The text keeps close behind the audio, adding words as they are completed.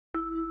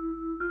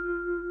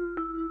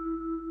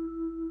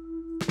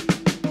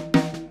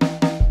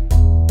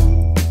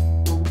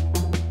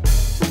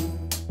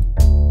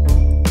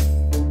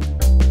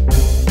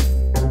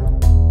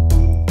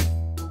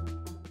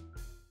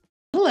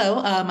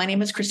my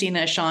name is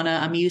Christina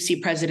Aushana. I'm a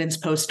UC President's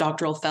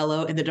Postdoctoral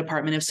Fellow in the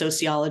Department of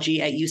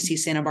Sociology at UC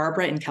Santa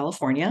Barbara in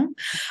California.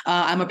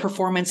 I'm a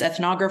performance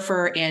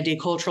ethnographer and a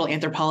cultural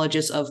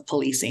anthropologist of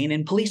policing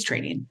and police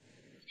training.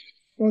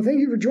 Well, thank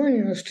you for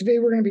joining us. Today,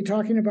 we're going to be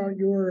talking about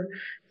your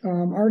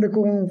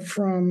article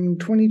from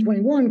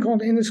 2021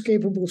 called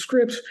Inescapable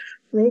Scripts,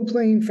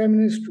 Role-Playing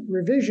Feminist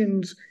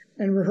Revisions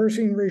and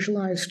Rehearsing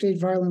Racialized State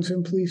Violence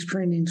in Police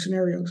Training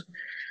Scenarios.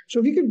 So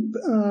if you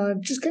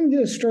could just kind of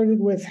get us started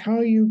with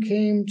how you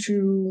came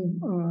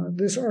to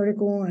this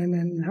article, and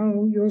then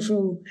how you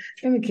also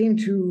kind of came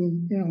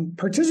to,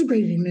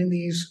 participating in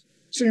these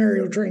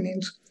scenario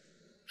trainings.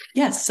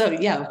 Yes. So,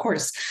 yeah, of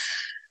course.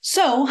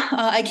 So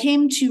I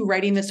came to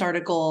writing this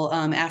article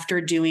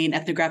after doing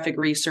ethnographic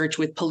research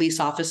with police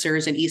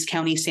officers in East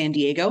County, San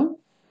Diego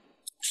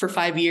for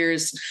 5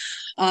 years,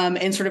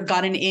 and sort of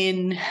gotten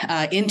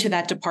into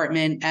that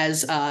department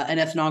as an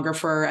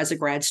ethnographer as a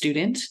grad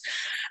student.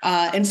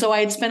 And so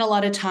I had spent a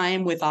lot of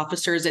time with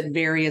officers at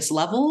various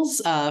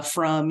levels,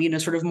 from,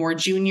 sort of more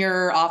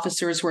junior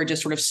officers who are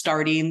just sort of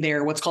starting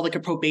their what's called like a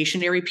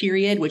probationary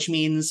period, which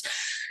means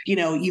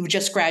you've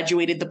just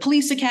graduated the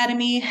police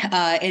academy,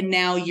 and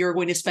now you're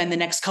going to spend the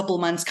next couple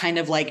of months kind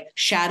of like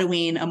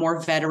shadowing a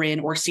more veteran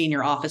or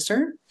senior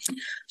officer.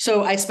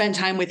 So I spent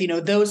time with,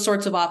 those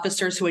sorts of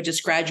officers who had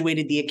just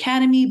graduated the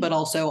academy, but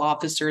also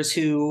officers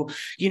who,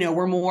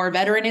 were more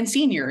veteran and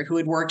senior, who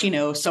had worked,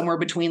 somewhere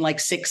between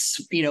like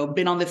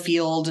been on the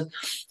field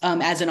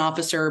as an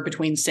officer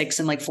between 6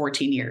 and like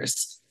 14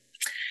 years.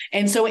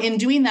 And so in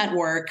doing that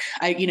work,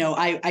 I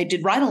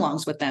did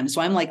ride-alongs with them.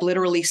 So I'm like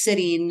literally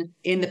sitting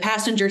in the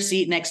passenger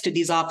seat next to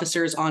these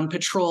officers on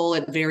patrol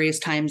at various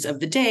times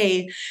of the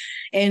day.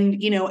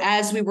 And,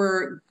 as we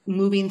were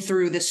moving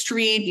through the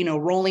street,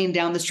 rolling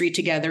down the street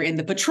together in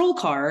the patrol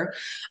car,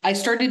 I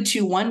started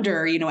to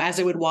wonder, as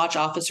I would watch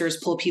officers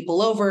pull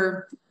people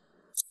over,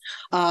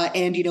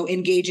 and,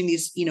 engage in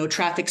these,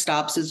 traffic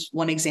stops is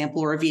one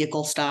example, or a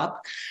vehicle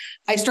stop.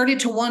 I started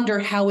to wonder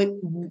how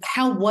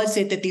was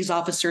it that these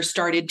officers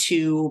started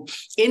to,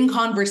 in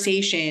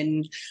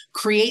conversation,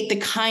 create the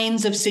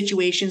kinds of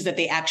situations that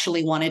they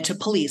actually wanted to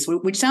police,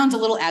 which sounds a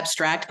little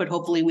abstract, but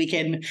hopefully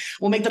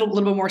we'll make that a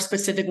little bit more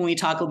specific when we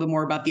talk a little bit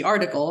more about the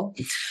article.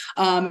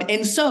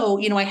 And so,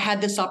 I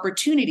had this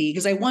opportunity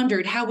because I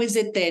wondered, how is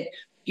it that,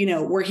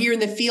 we're here in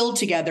the field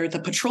together, the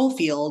patrol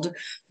field,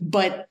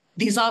 but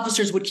these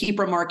officers would keep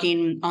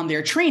remarking on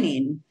their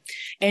training.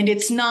 And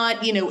it's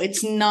not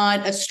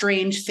a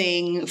strange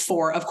thing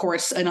for, of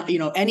course,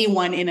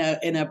 anyone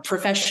in a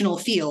professional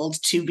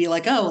field to be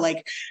like, oh,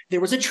 like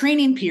there was a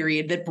training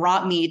period that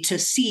brought me to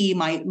see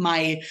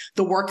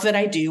the work that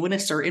I do in a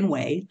certain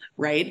way.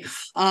 Right.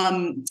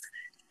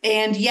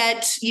 And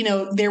yet,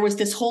 there was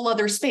this whole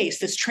other space,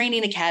 this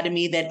training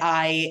academy that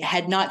I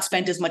had not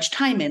spent as much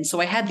time in. So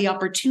I had the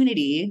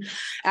opportunity,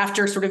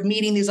 after sort of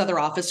meeting these other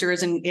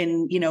officers and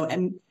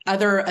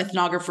other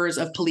ethnographers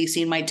of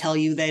policing might tell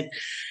you that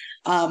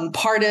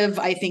part of,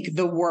 I think,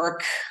 the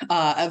work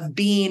of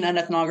being an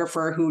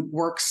ethnographer who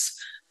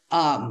works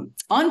on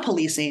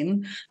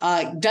policing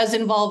does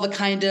involve a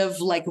kind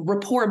of like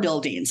rapport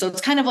building. So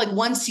it's kind of like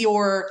once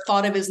you're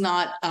thought of as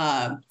not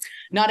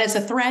as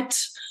a threat,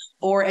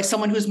 or as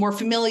someone who's more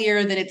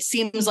familiar, then it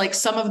seems like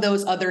some of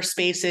those other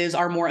spaces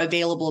are more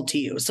available to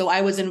you. So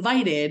I was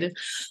invited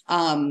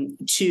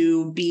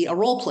to be a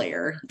role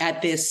player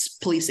at this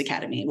police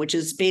academy, which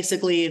is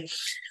basically,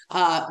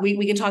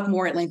 we can talk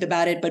more at length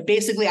about it, but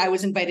basically I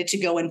was invited to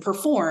go and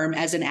perform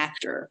as an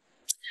actor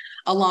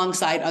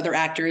alongside other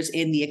actors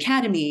in the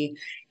academy.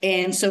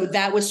 And so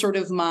that was sort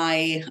of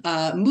my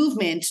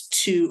movement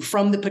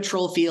from the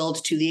patrol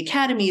field to the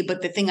academy.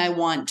 But the thing I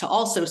want to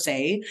also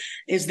say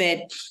is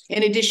that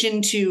in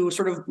addition to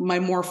sort of my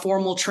more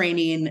formal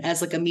training as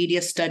like a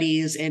media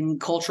studies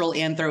and cultural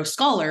anthro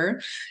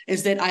scholar,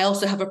 is that I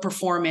also have a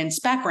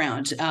performance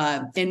background,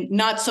 and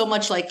not so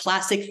much like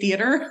classic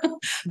theater,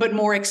 but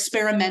more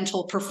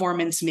experimental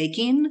performance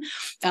making.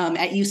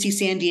 At UC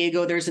San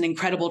Diego, there's an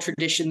incredible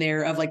tradition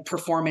there of like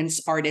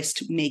performance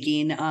artist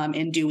making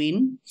and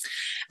doing.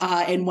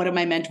 And one of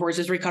my mentors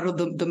is Ricardo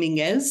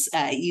Dominguez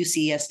at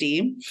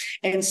UCSD.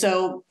 And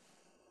so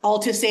all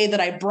to say that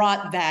I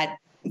brought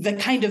the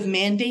kind of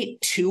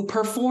mandate to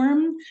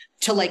perform,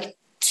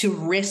 to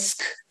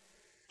risk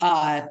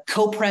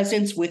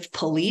co-presence with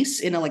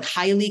police in a like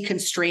highly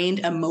constrained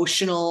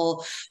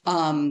emotional,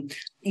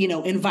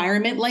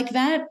 environment like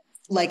that.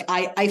 Like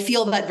I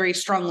feel that very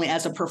strongly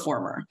as a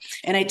performer,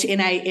 and I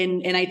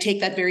take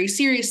that very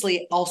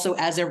seriously also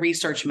as a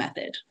research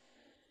method.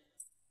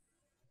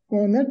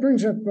 Well, and that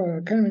brings up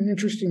kind of an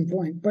interesting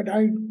point, but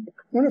I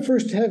want to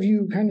first have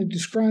you kind of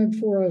describe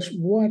for us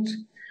what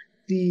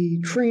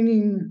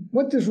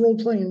this role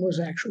playing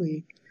was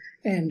actually,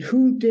 and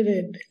who did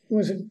it.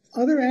 Was it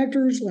other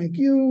actors like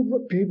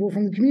you, people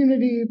from the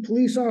community,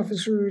 police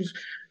officers?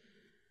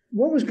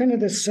 What was kind of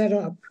the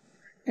setup?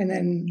 And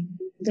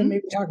then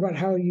maybe talk about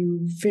how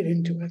you fit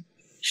into it.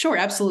 Sure,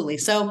 absolutely.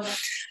 So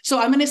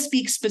I'm going to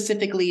speak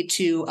specifically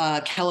to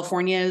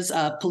California's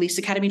police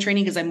academy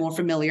training because I'm more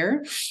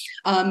familiar.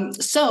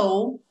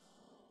 So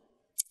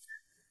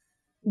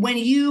when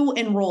you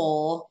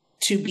enroll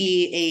to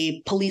be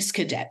a police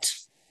cadet,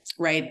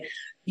 right?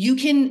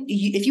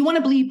 If you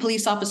want to be a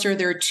police officer,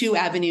 there are two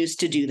avenues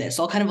to do this.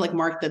 I'll kind of like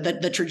mark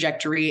the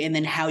trajectory and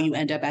then how you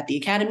end up at the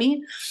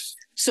academy.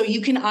 So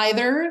you can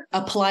either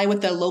apply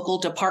with the local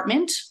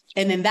department,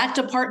 and then that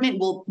department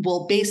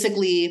will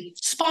basically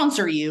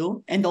sponsor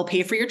you and they'll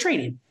pay for your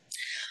training.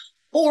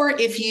 Or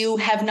if you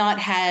have not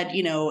had,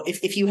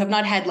 if you have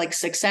not had like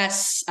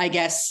success, I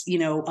guess,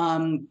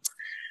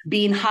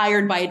 being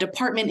hired by a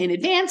department in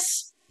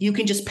advance, you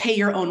can just pay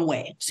your own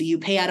way. So you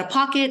pay out of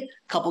pocket,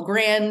 a couple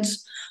grand,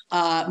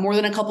 more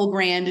than a couple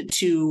grand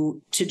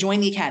to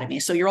join the academy.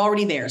 So you're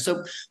already there.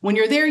 So when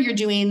you're there, you're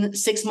doing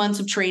 6 months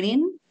of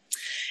training.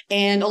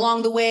 And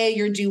along the way,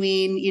 you're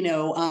doing,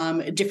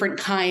 different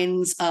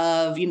kinds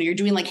of, you're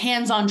doing like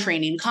hands-on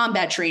training,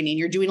 combat training.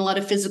 You're doing a lot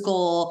of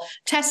physical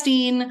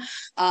testing.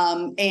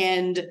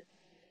 And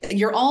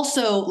you're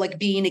also like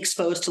being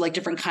exposed to like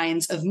different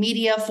kinds of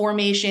media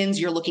formations.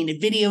 You're looking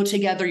at video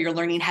together. You're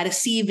learning how to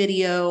see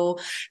video,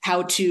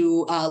 how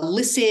to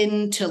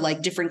listen to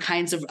like different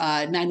kinds of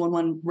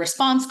 911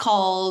 response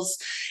calls.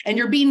 And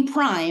you're being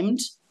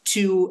primed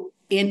to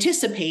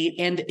anticipate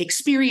and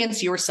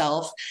experience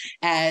yourself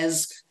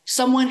as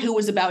someone who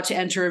was about to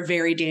enter a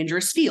very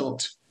dangerous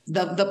field,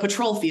 the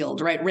patrol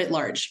field, right, writ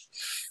large.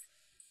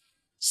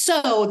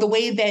 So the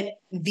way that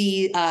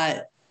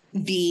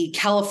the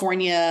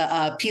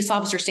California Peace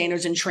Officer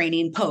Standards and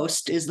Training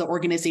Post is the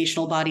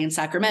organizational body in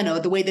Sacramento,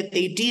 the way that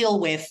they deal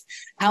with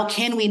how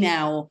can we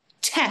now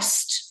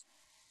test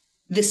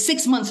the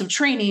 6 months of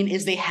training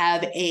is they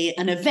have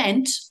an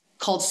event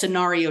called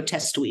Scenario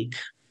Test Week.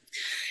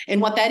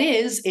 And what that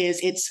is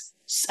it's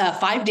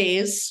 5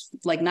 days,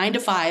 like 9 to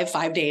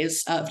 5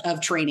 days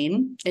of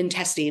training and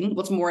testing.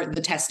 What's more,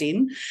 the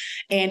testing.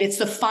 And it's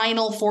the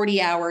final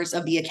 40 hours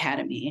of the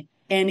academy.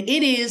 And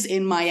it is,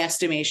 in my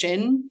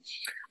estimation,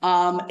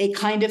 a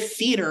kind of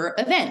theater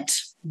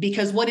event.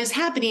 Because what is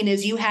happening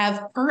is you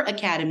have per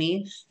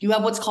academy, you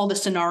have what's called a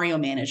scenario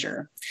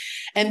manager.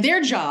 And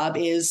their job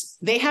is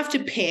they have to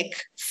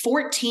pick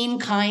 14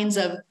 kinds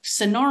of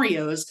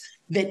scenarios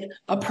that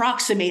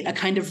approximate a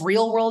kind of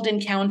real world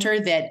encounter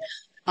that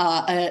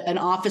an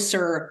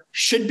officer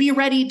should be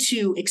ready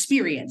to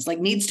experience, like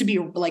needs to be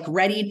like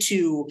ready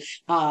to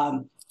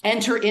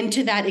enter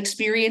into that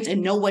experience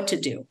and know what to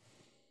do.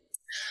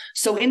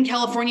 So in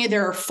California,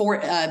 there are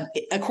four,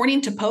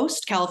 according to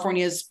Post,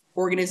 California's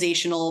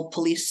organizational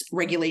police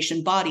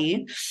regulation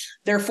body,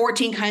 there are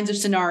 14 kinds of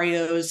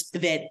scenarios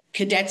that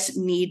cadets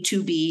need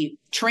to be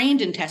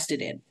trained and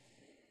tested in.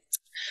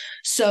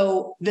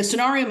 So the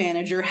scenario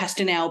manager has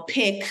to now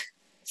pick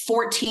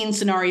 14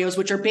 scenarios,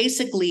 which are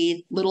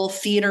basically little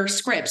theater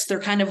scripts. They're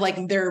kind of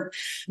like they're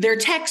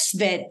texts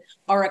that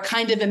are a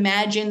kind of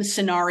imagined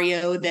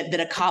scenario that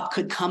a cop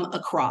could come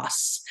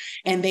across,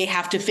 and they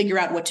have to figure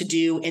out what to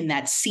do in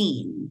that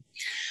scene.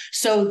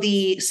 So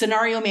the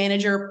scenario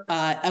manager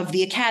of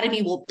the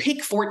academy will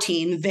pick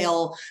 14.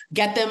 They'll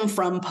get them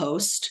from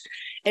Post.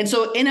 And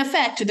so in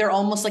effect, they're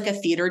almost like a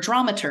theater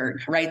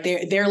dramaturg, right?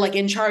 They're like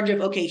in charge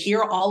of, okay, here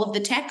are all of the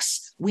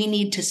texts we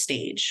need to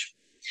stage.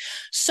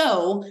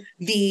 So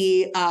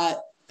the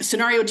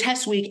scenario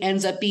test week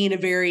ends up being a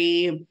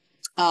very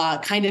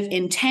kind of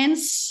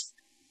intense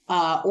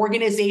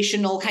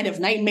organizational kind of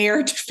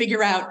nightmare to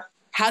figure out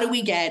how do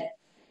we get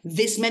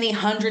this many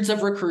hundreds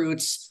of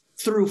recruits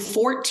through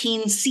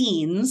 14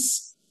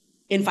 scenes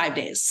in 5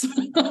 days,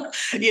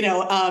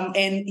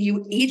 and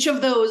each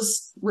of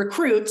those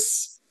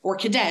recruits or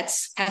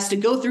cadets has to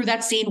go through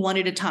that scene one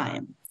at a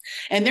time.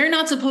 And they're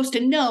not supposed to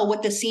know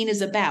what the scene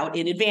is about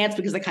in advance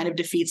because that kind of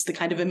defeats the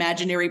kind of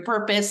imaginary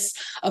purpose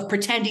of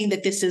pretending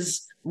that this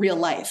is real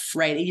life,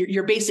 right?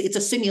 You're basically, it's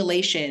a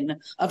simulation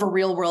of a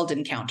real world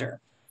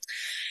encounter.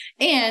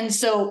 And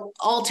so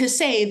all to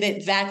say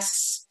that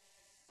that's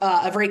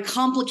a very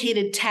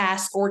complicated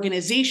task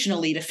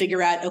organizationally to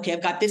figure out, okay,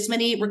 I've got this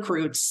many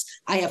recruits.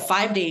 I have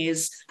 5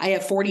 days. I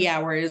have 40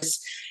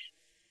 hours.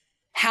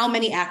 How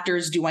many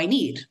actors do I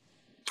need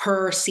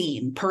per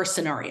scene, per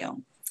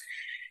scenario?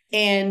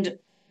 And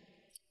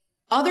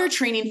other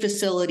training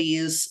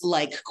facilities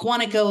like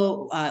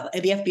Quantico,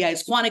 the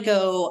FBI's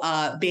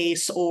Quantico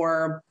base,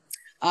 or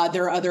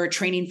there are other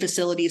training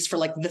facilities for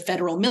like the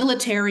federal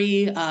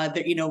military.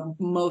 That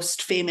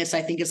most famous,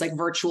 I think, is like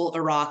Virtual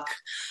Iraq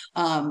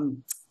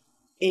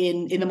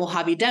in the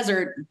Mojave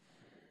Desert.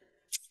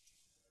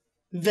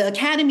 The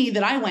academy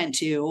that I went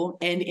to,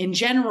 and in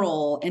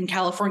general in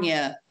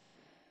California,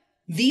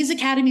 these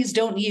academies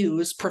don't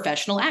use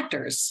professional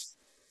actors.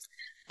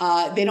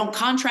 They don't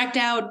contract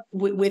out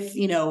with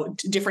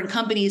different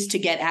companies to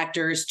get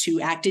actors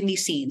to act in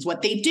these scenes.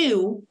 What they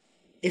do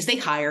is they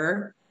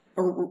hire,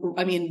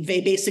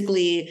 they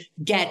basically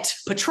get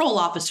patrol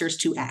officers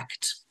to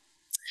act.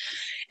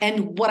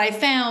 And what I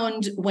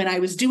found when I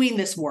was doing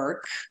this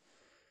work,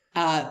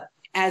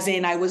 as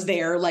in I was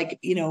there,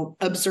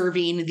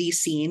 observing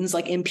these scenes,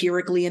 like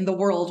empirically in the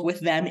world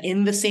with them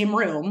in the same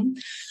room,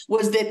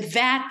 was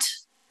that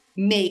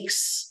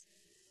makes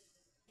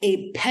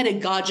a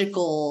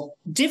pedagogical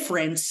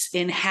difference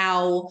in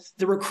how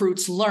the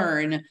recruits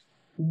learn.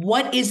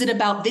 What is it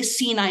about this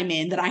scene I'm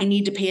in that I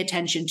need to pay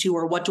attention to,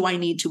 or what do I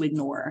need to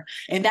ignore?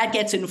 And that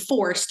gets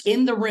enforced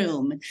in the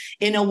room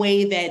in a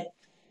way that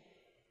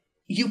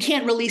you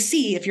can't really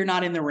see if you're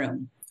not in the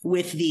room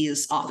with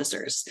these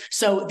officers.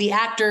 So the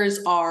actors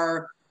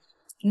are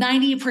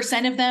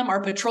 90% of them are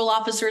patrol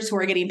officers who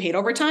are getting paid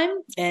overtime.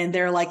 And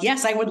they're like,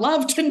 yes, I would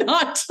love to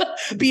not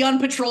be on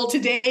patrol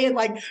today and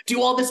like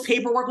do all this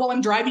paperwork while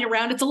I'm driving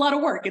around. It's a lot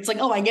of work. It's like,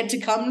 oh, I get to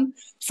come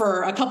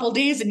for a couple of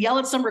days and yell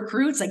at some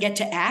recruits. I get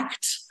to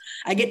act.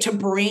 I get to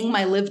bring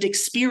my lived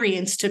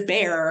experience to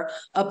bear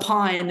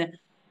upon,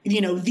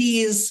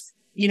 these,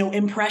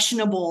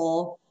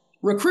 impressionable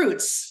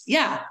recruits.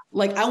 Yeah.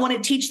 Like I want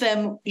to teach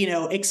them,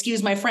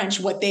 excuse my French,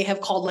 what they have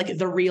called like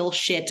the real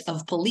shit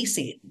of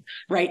policing,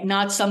 right?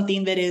 Not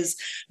something that is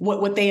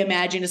what they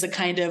imagine is a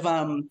kind of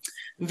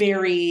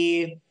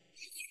very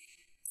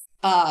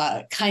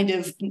kind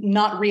of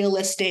not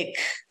realistic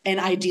and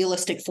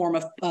idealistic form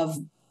of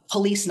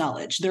police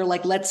knowledge. They're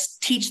like, let's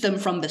teach them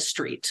from the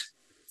street.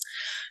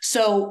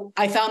 So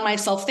I found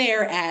myself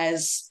there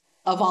as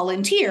a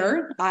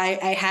volunteer.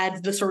 I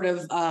had the sort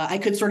of, I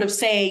could sort of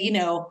say,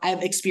 I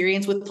have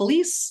experience with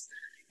police,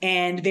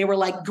 and they were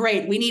like,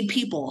 great, we need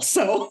people.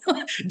 So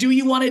do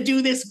you want to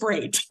do this?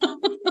 Great.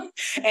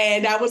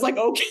 And I was like,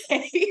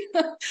 okay.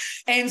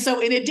 And so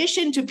in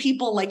addition to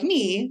people like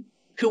me,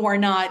 who are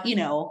not,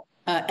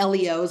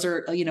 LEOs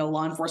or,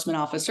 law enforcement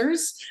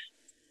officers,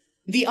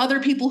 the other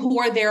people who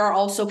are there are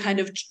also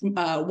kind of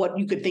what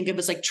you could think of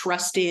as like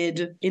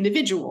trusted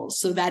individuals.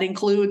 So that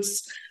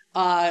includes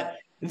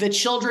the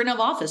children of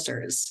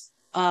officers,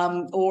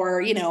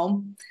 or,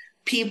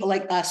 people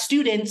like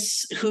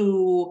students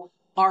who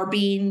are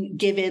being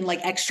given like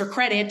extra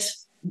credit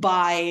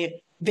by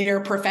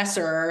their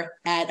professor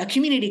at a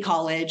community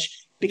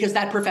college because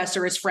that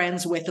professor is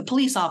friends with a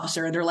police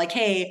officer. And they're like,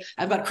 hey,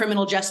 I've got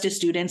criminal justice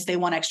students. They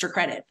want extra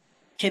credit.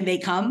 Can they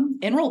come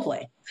and role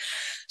play?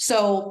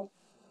 So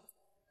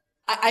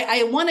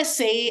I want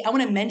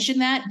to mention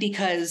that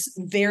because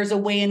there's a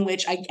way in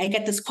which I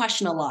get this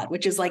question a lot,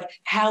 which is like,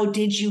 how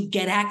did you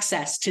get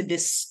access to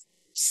this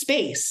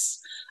space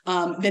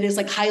that is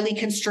like highly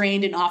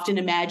constrained and often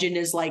imagined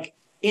as like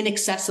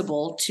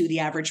inaccessible to the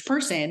average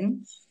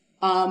person?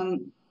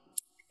 And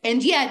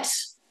yet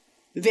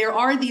there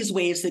are these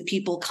ways that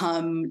people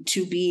come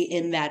to be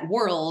in that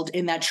world,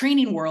 in that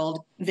training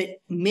world,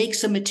 that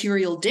makes a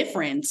material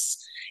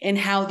difference in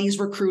how these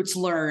recruits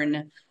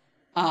learn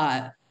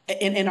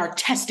and are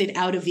tested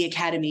out of the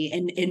academy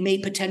and may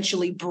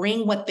potentially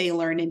bring what they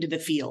learn into the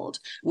field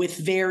with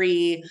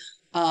very,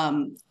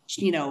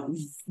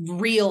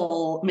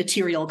 real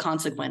material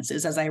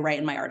consequences, as I write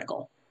in my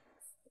article.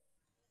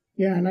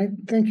 Yeah, and I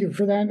thank you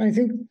for that. And I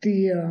think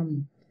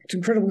it's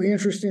incredibly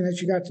interesting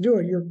that you got to do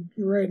it. You're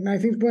right. And I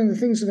think one of the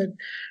things that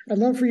I'd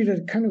love for you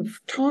to kind of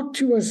talk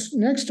to us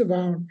next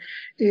about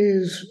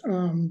is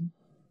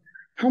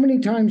how many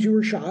times you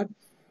were shot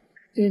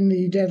in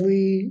the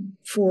deadly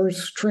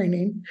force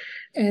training,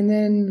 and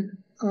then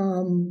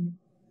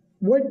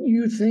what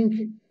you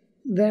think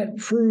that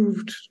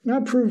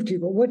not proved to you,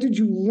 but what did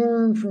you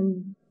learn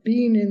from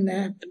being in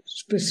that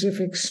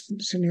specific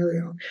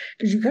scenario?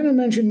 Because you kind of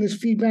mentioned this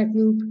feedback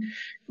loop,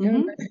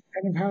 kind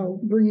of how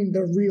bringing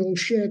the real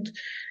shit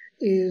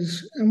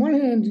is, on one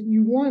hand,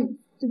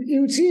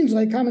 it seems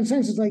like common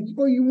sense is like,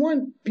 well, you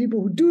want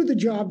people who do the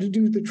job to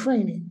do the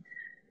training.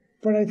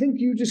 But I think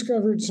you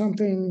discovered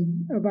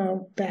something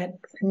about that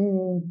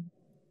whole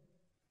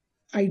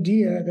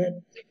idea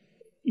that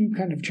you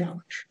kind of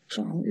challenge.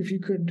 So if you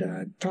could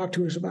talk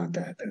to us about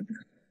that.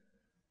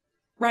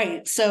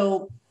 Right.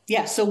 So,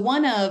 yeah. So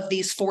one of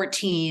these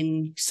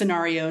 14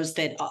 scenarios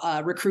that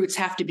recruits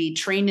have to be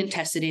trained and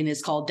tested in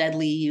is called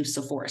deadly use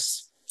of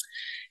force.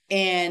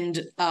 And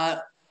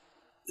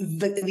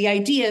the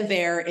idea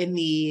there in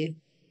the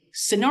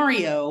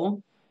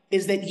scenario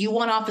is that you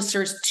want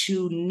officers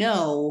to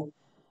know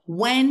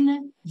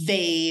when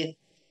they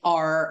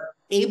are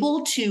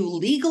able to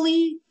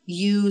legally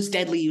use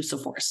deadly use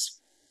of force.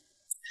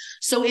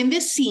 So in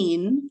this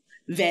scene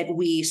that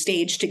we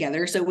staged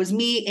together, so it was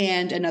me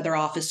and another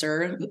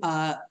officer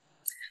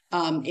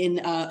in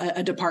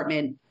a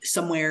department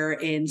somewhere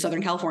in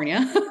Southern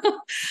California.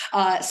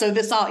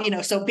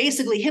 So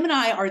basically him and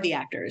I are the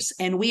actors,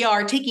 and we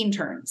are taking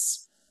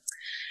turns.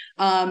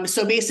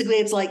 So basically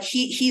it's like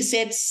he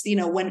sits,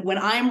 when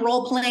I'm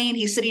role playing,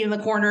 he's sitting in the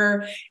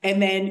corner,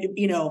 and then,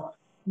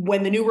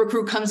 when the new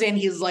recruit comes in,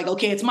 he's like,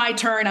 okay, it's my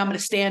turn. I'm going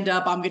to stand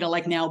up. I'm going to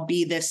like now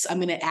be this, I'm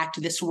going to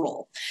act this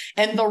role.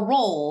 And the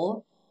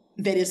role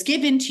that is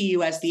given to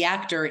you as the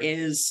actor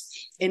is,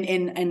 and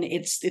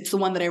it's the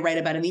one that I write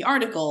about in the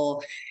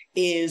article,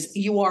 is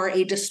you are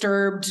a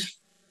disturbed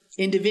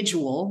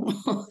individual.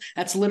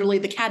 That's literally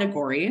the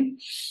category.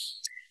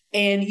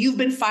 And you've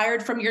been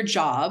fired from your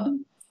job.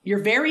 You're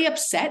very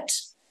upset,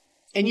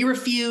 and you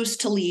refuse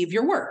to leave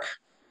your work.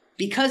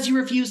 Because you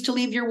refuse to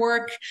leave your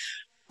work,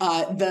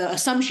 the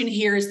assumption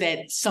here is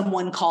that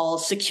someone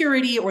calls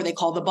security or they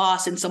call the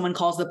boss and someone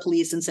calls the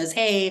police and says,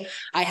 hey,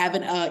 I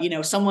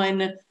haven't,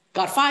 someone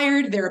got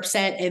fired, they're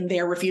upset and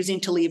they're refusing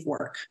to leave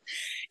work.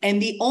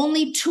 And the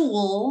only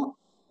tool,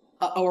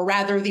 or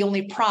rather the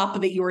only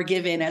prop that you are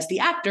given as the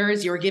actor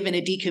is you're given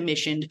a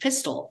decommissioned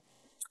pistol.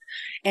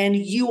 And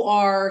you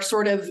are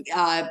sort of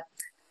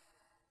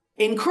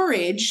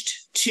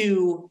encouraged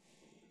to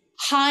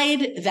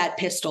hide that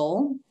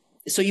pistol.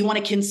 So you want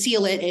to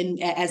conceal it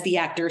as the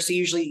actor. So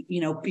usually,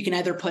 you can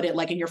either put it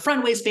like in your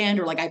front waistband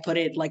or like I put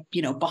it like,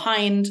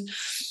 behind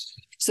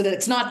so that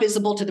it's not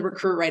visible to the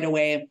recruit right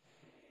away.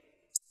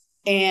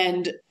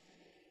 And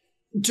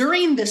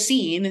during the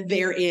scene,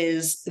 there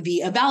is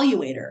the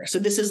evaluator. So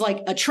this is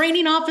like a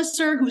training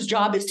officer whose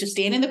job is to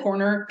stand in the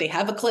corner. They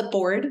have a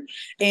clipboard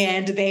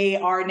and they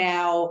are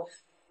now,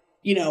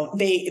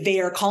 they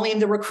are calling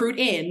the recruit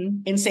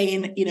in and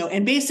saying,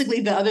 and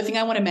basically the other thing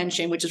I want to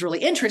mention, which is really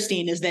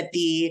interesting, is that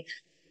the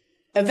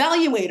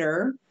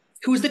evaluator,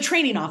 who is the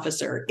training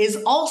officer,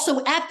 is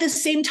also at the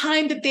same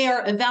time that they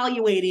are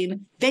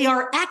evaluating, they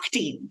are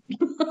acting.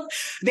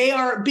 They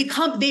are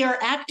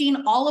acting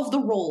all of the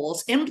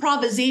roles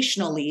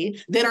improvisationally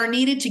that are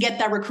needed to get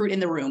that recruit in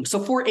the room. So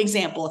for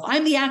example, if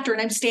I'm the actor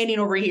and I'm standing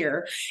over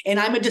here and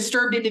I'm a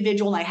disturbed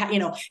individual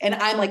and and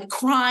I'm like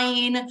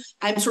crying,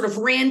 I'm sort of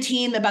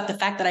ranting about the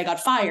fact that I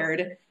got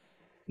fired.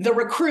 The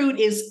recruit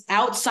is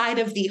outside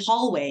of the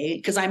hallway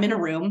because I'm in a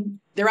room.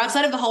 They're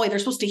outside of the hallway. They're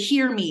supposed to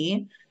hear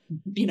me,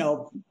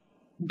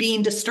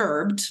 being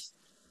disturbed,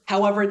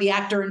 however the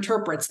actor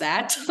interprets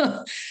that.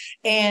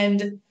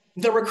 And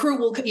the recruit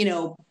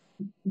will,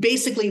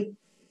 basically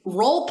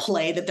role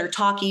play that they're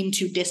talking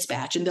to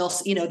dispatch, and they'll,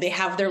 they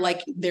have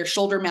their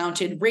shoulder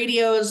mounted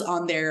radios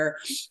on their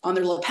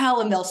lapel,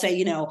 and they'll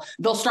say,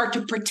 they'll start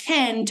to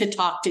pretend to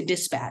talk to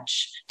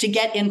dispatch to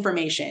get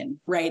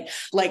information, right?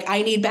 Like,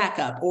 I need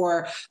backup,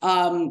 or,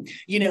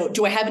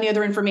 do I have any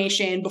other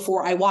information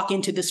before I walk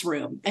into this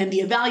room? And the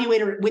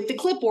evaluator with the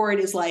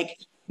clipboard is like,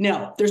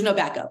 no, there's no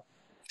backup.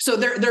 So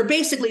they're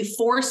basically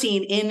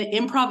forcing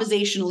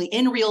improvisationally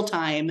in real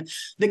time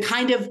the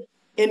kind of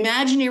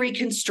imaginary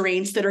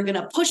constraints that are going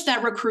to push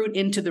that recruit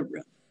into the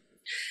room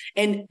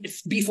and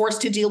be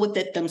forced to deal with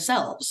it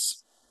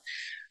themselves.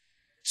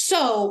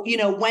 So,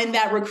 when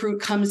that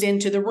recruit comes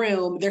into the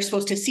room, they're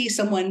supposed to see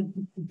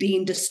someone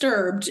being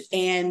disturbed,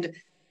 and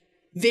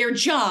their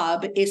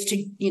job is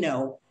to,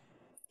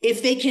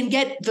 if they can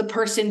get the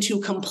person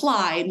to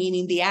comply,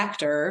 meaning the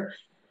actor,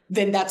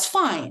 then that's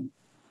fine.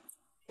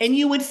 And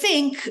you would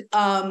think,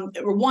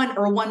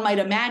 one might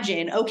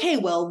imagine, okay,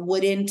 well,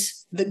 wouldn't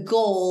the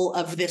goal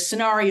of this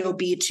scenario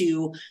be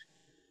to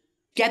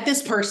get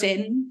this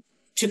person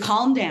to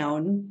calm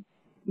down,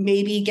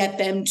 maybe get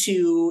them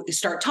to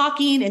start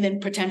talking, and then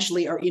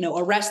potentially,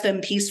 arrest them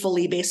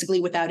peacefully,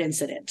 basically without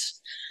incident.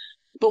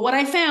 But what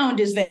I found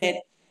is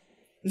that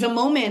the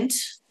moment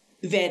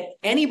that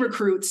any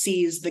recruit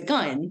sees the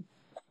gun,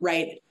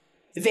 right,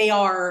 they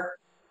are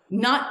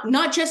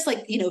not just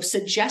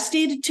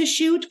suggested to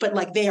shoot, but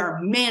like they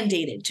are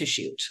mandated to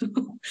shoot.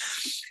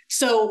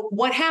 So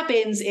what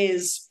happens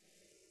is,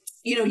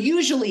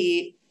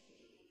 usually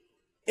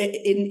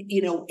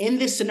in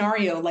this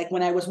scenario, like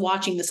when I was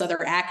watching this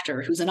other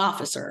actor who's an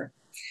officer,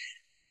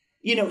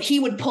 he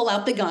would pull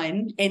out the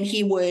gun and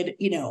he would,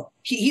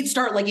 he'd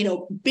start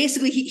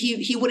basically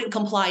he wouldn't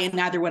comply, and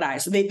neither would I.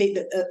 So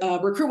the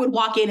recruit would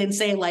walk in and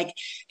say like,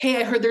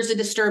 hey, I heard there's a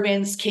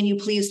disturbance. Can you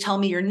please tell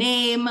me your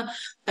name?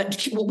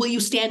 Will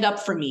you stand up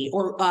for me?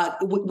 Or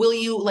will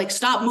you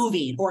stop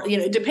moving? Or,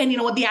 depending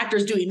on what the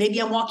actor's doing,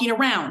 maybe I'm walking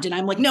around and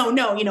I'm like, no,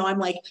 I'm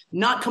like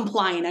not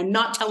complying. I'm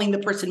not telling the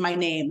person my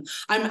name.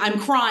 I'm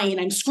crying.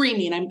 I'm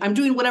screaming. I'm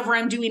doing whatever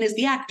I'm doing as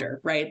the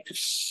actor. Right.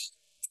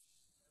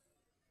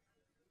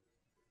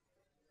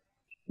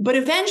 But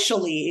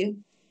eventually,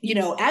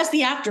 as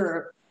the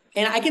actor,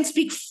 and I can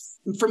speak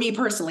for me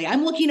personally,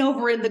 I'm looking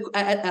over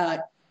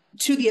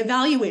to the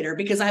evaluator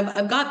because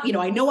I've got,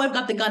 I know I've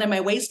got the gun in my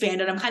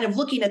waistband, and I'm kind of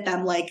looking at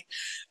them like,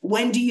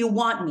 when do you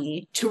want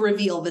me to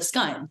reveal this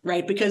gun,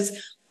 right?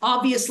 Because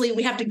obviously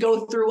we have to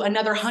go through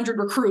another 100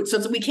 recruits,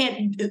 so we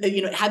can't,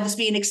 have this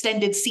be an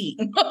extended seat,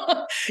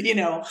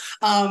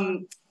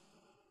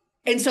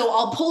 And so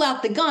I'll pull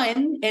out the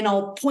gun and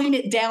I'll point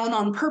it down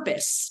on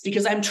purpose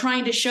because I'm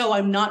trying to show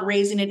I'm not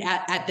raising it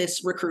at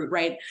this recruit,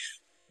 right?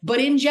 But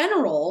in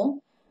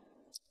general,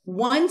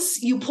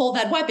 once you pull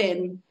that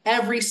weapon,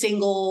 every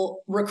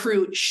single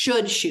recruit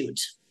should shoot.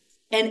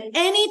 And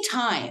any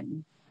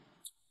time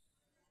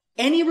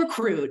any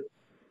recruit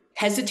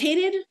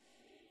hesitated,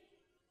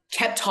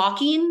 kept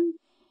talking,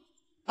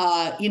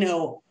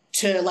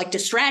 to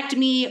distract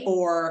me,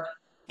 or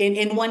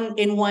in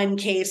one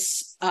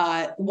case,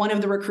 one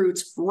of the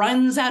recruits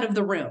runs out of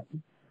the room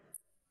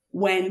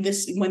when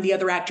the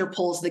other actor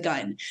pulls the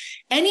gun.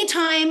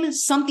 Anytime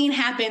something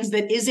happens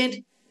that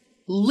isn't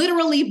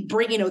literally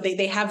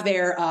they have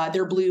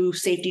their blue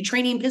safety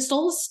training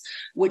pistols,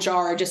 which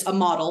are just a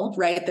model,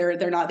 right?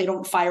 They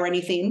don't fire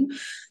anything.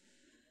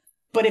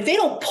 But if they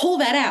don't pull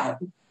that out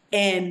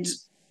and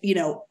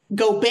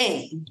go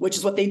bang, which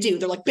is what they do.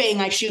 They're like, bang,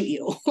 I shoot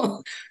you.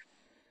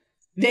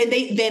 then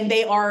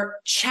they are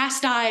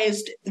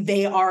chastised.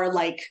 They are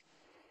like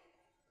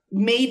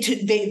made to,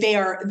 they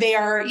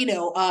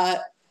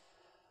are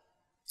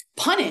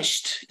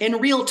punished in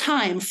real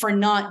time for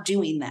not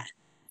doing that.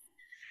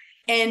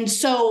 And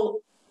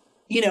so,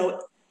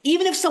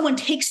 even if someone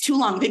takes too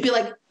long, they'd be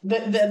like, the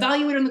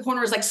evaluator in the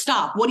corner is like,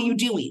 stop, what are you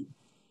doing?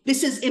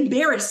 This is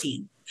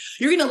embarrassing.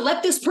 You're going to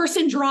let this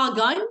person draw a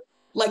gun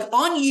like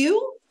on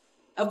you?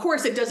 Of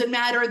course, it doesn't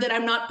matter that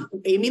I'm not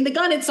aiming the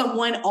gun at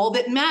someone. All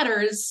that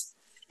matters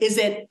is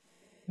that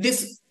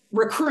this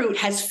recruit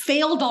has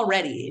failed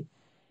already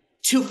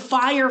to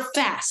fire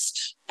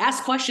fast,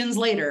 ask questions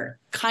later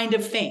kind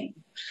of thing.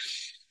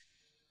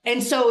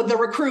 And so the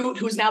recruit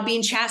who's now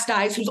being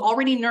chastised, who's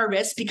already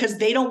nervous because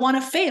they don't want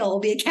to fail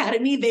the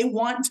academy, they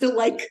want to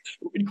like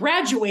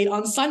graduate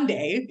on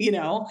Sunday,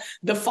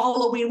 the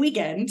following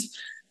weekend,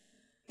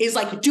 is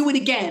like, do it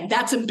again.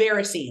 That's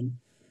embarrassing.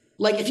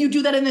 Like if you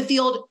do that in the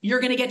field, you're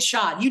going to get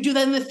shot. You do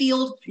that in the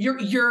field,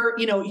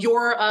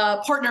 your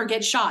partner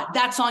gets shot.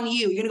 That's on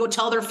you. You're going to go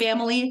tell their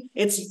family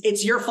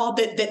it's your fault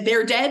that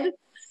they're dead.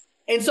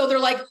 And so they're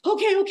like,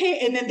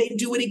 okay. And then they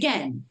do it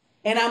again.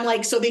 And I'm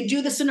like, so they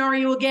do the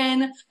scenario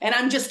again, and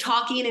I'm just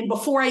talking. And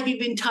before I've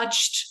even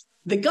touched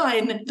the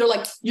gun, they're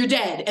like, you're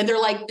dead. And they're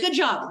like, good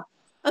job.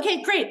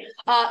 Okay, great.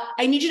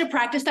 I need you to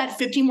practice that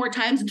 15 more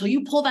times until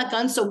you pull that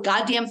gun so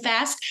goddamn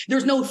fast.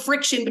 There's no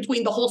friction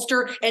between the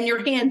holster and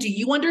your hand. Do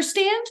you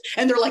understand?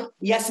 And they're like,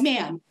 yes,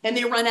 ma'am. And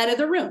they run out of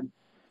the room.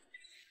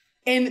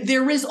 And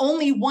there is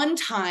only one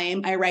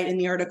time, I write in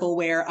the article,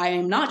 where I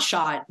am not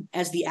shot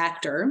as the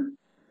actor.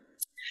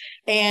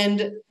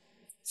 And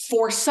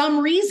for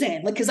some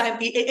reason, like, because I'm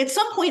at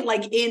some point, I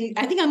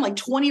think I'm like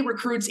 20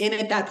 recruits in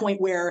at that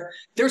point, where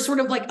there's sort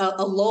of like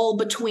a lull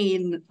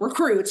between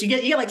recruits. You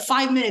get like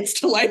 5 minutes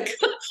to like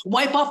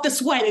wipe off the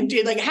sweat and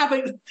do like have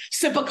a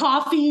sip of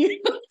coffee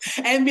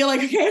and be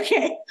like,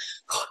 okay,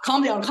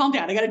 calm down.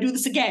 I got to do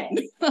this again.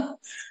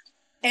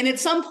 And at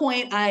some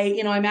point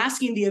I'm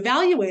asking the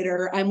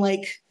evaluator, I'm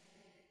like,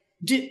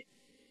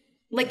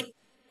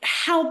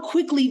 how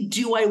quickly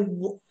do I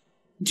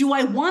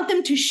want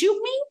them to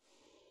shoot me?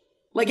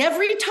 Like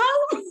every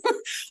time?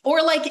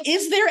 Or like,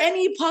 is there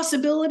any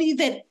possibility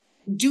that,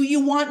 do you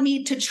want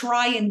me to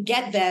try and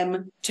get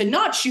them to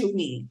not shoot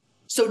me?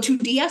 So to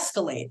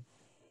de-escalate.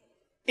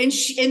 And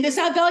this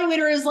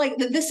evaluator is like,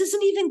 this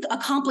isn't even a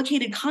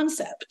complicated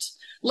concept.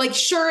 Like,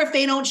 sure, if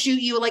they don't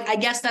shoot you, like, I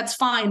guess that's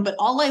fine. But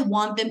all I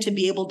want them to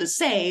be able to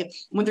say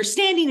when they're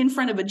standing in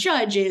front of a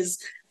judge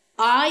is,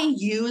 I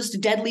used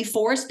deadly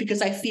force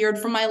because I feared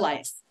for my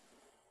life,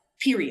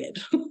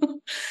 period.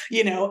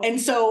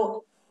 And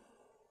so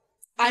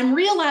I'm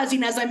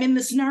realizing as I'm in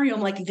the scenario,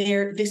 I'm like,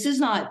 this is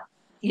not,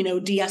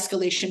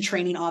 de-escalation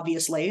training,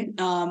 obviously.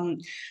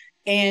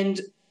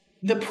 And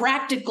the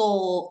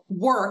practical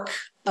work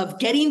of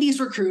getting these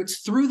recruits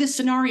through this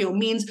scenario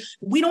means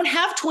we don't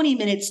have 20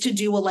 minutes to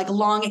do a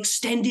long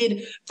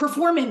extended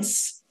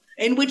performance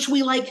in which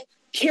we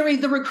carry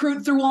the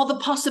recruit through all the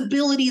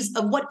possibilities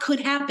of what could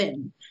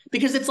happen.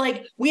 Because it's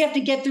like, we have to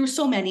get through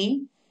so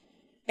many.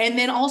 And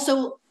then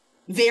also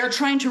they're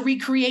trying to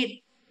recreate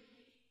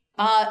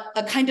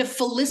a kind of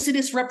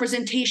felicitous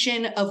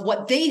representation of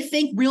what they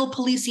think real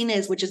policing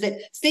is, which is that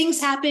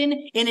things happen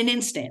in an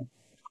instant.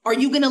 Are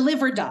you going to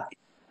live or die?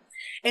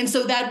 And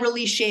so that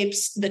really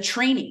shapes the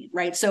training,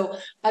 right? So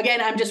again,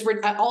 I'm just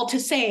all to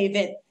say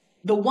that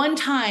the one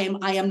time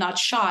I am not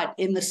shot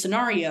in the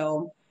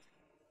scenario,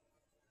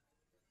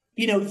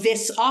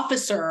 this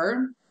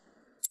officer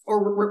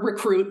or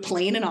recruit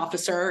playing an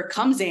officer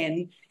comes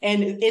in,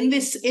 and in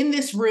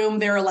this room,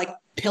 there are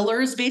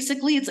pillars,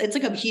 basically. It's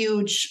like a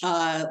huge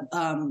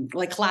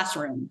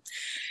classroom.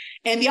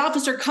 And the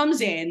officer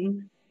comes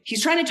in,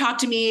 he's trying to talk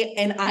to me,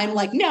 and I'm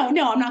like, no,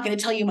 I'm not going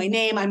to tell you my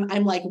name.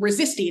 I'm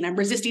resisting. I'm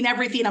resisting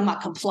everything. I'm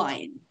not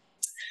complying.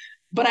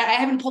 But I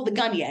haven't pulled the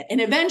gun yet. And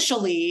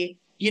eventually,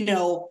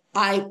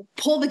 I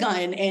pull the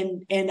gun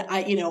and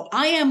I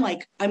am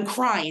I'm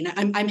crying.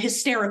 I'm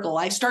hysterical.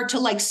 I start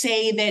to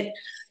say that,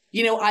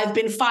 I've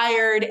been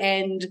fired,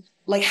 and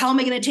how am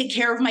I going to take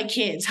care of my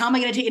kids? How am I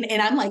going to take,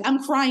 and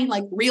I'm crying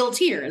real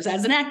tears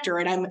as an actor.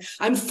 And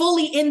I'm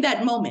fully in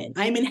that moment.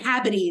 I'm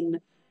inhabiting,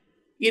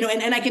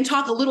 and I can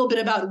talk a little bit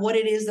about what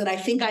it is that I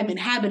think I'm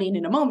inhabiting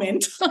in a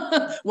moment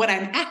when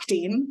I'm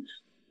acting.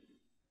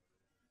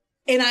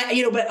 And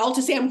but all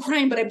to say I'm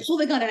crying, but I pull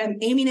the gun and I'm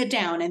aiming it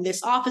down. And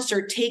this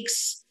officer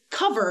takes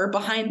cover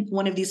behind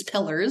one of these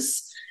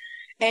pillars,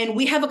 and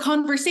we have a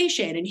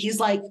conversation. And he's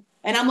like,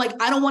 and I'm like,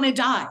 I don't want to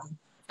die.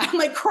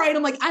 I'm crying.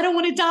 I'm I don't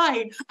want to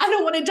die. I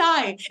don't want to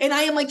die. And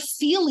I am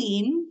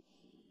feeling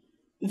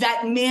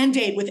that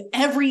mandate with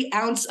every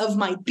ounce of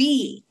my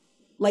being,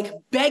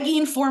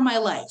 begging for my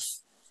life.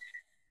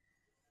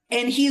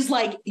 And he's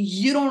like,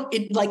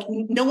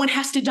 no one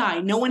has to die.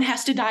 No one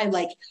has to die.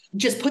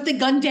 Just put the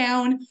gun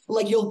down.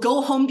 You'll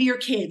go home to your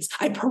kids.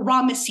 I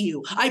promise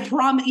you. I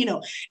promise,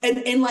 and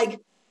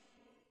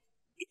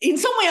in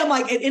some way,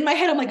 I'm in my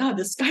head, I'm God,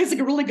 this guy's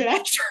a really good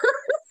actor.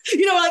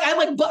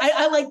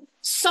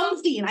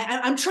 something.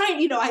 I'm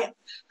trying,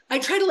 I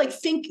try to like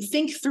think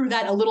through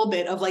that a little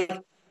bit of like,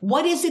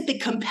 what is it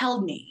that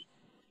compelled me?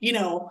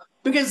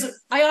 Because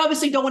I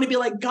obviously don't want to be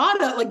like,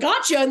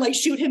 gotcha, and like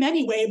shoot him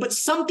anyway, but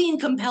something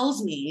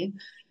compels me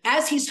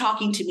as he's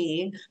talking to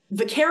me,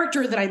 the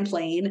character that I'm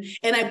playing,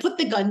 and I put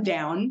the gun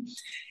down,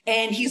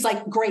 and he's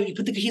like, great.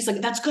 He's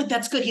like, that's good.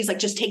 He's like,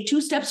 just take 2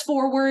 steps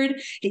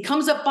forward. He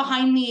comes up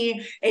behind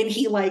me, and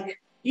he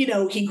like,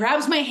 he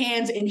grabs my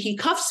hands and he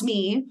cuffs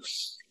me,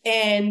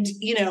 and,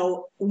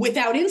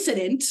 without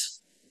incident,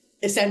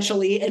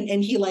 essentially,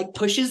 and he like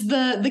pushes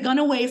the gun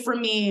away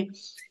from me.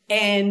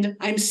 And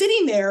I'm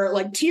sitting there,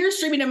 like tears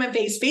streaming down my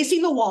face,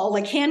 facing the wall,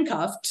 like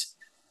handcuffed,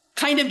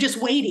 kind of just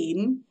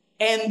waiting.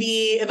 And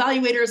the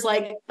evaluator is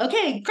like,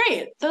 okay,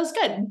 great. That was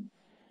good.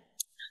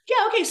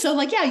 Yeah. Okay. So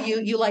like, yeah,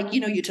 you like,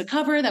 you took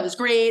cover. That was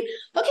great.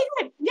 Okay,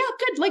 good. Yeah,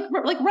 good. Like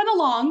run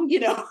along,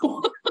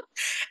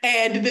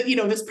 and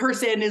this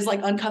person is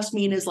like uncuffs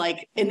me and is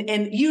like,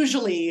 and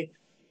usually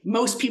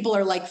most people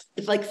are like,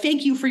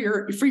 thank you for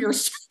your,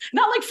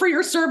 not like for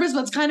your service, but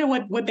that's kind of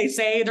what they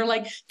say. They're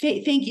like,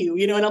 hey, thank you,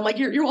 and I'm like,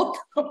 you're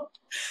welcome.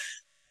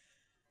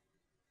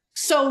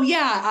 So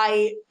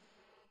yeah,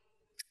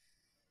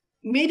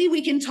 maybe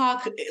we can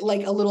talk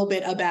like a little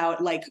bit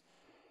about like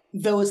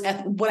those,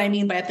 what I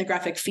mean by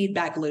ethnographic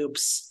feedback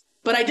loops.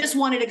 But I just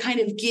wanted to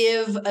kind of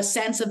give a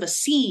sense of a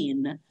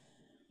scene,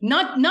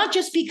 not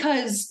just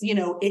because,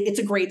 it's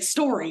a great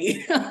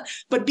story,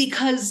 but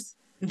because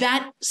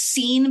that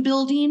scene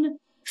building,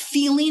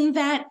 feeling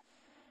that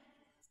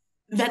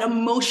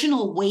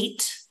emotional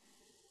weight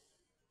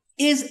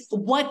is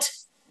what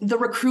the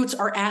recruits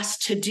are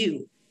asked to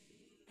do.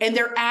 And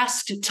they're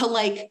asked to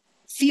like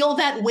feel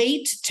that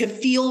weight, to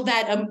feel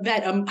that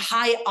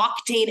high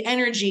octane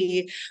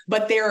energy,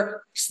 but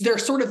their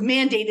sort of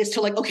mandate is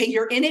to like, okay,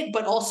 you're in it,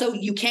 but also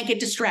you can't get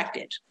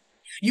distracted.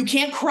 You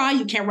can't cry.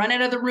 You can't run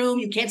out of the room.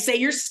 You can't say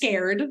you're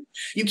scared.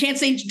 You can't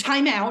say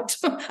time out.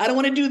 I don't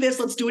want to do this.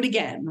 Let's do it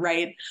again.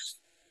 Right.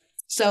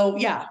 So,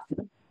 yeah.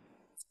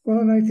 Well,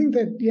 and I think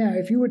that,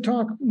 if you would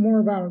talk more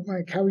about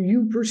like how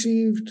you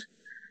perceived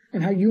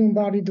and how you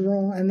embodied the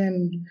role, and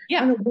then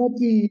kind of what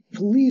the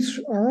police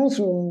are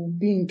also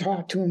being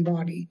taught to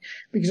embody,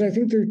 because I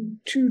think there are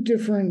 2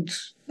 different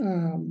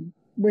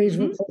ways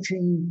of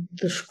approaching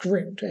the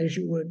script, as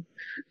you would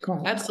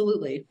call it.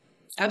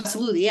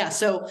 Absolutely. Yeah.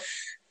 So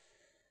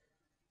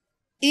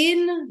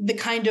in the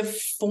kind of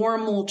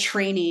formal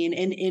training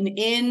and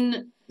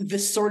in the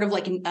sort of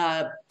like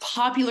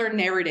popular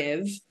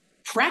narrative,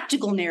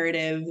 practical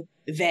narrative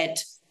that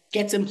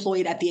gets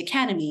employed at the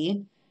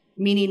academy,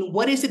 meaning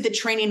what is it that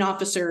training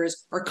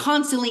officers are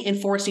constantly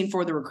enforcing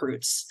for the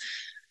recruits?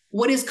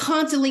 What is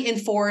constantly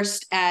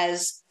enforced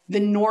as the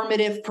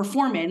normative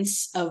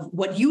performance of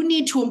what you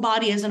need to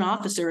embody as an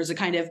officer is a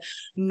kind of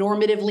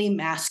normatively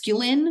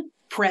masculine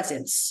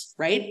presence,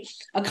 right?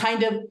 A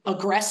kind of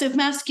aggressive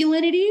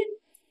masculinity,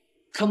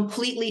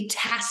 completely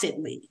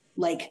tacitly.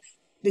 Like,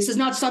 this is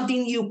not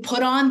something you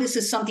put on. This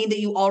is something that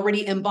you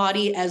already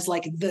embody as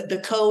like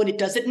the code. It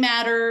doesn't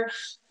matter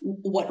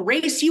what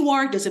race you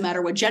are. It doesn't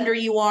matter what gender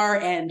you are.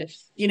 And,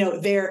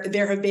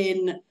 there have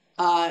been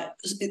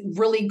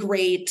really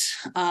great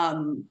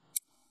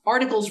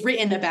articles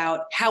written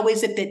about how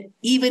is it that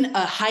even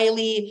a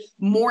highly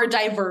more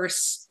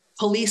diverse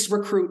police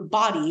recruit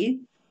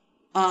body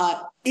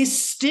is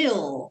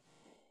still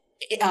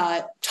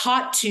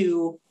taught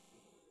to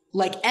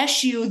like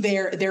eschew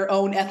their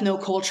own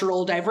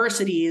ethnocultural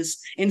diversities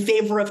in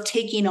favor of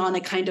taking on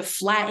a kind of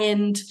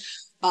flattened,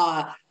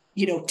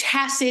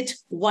 tacit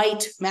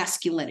white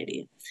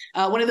masculinity.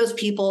 One of those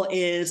people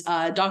is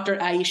Dr.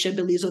 Aisha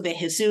Belizo de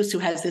Jesus, who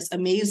has this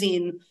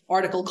amazing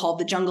article called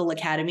The Jungle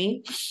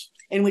Academy,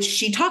 in which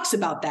she talks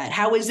about that.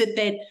 How is it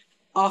that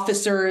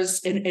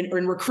officers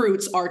and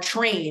recruits are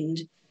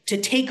trained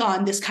to take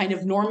on this kind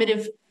of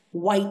normative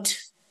white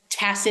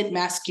tacit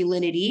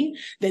masculinity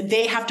that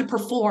they have to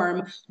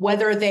perform,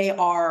 whether they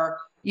are,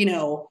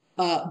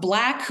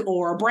 black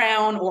or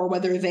brown, or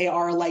whether they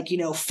are like,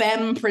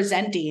 femme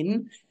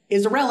presenting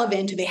is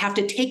irrelevant. They have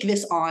to take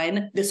this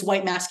on. This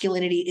white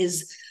masculinity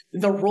is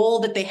the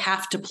role that they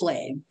have to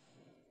play.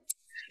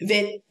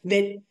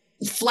 That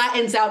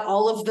flattens out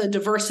all of the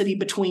diversity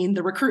between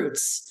the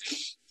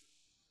recruits.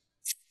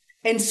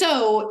 And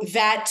so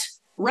that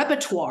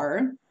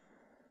repertoire,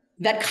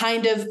 that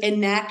kind of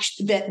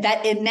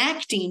that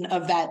enacting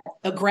of that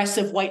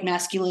aggressive white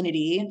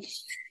masculinity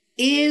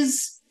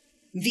is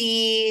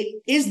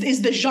the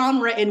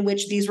genre in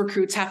which these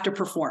recruits have to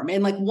perform.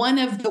 And like one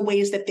of the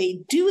ways that they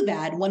do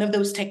that, one of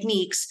those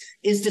techniques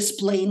is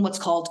displaying what's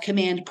called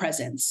command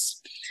presence.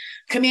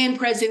 Command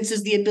presence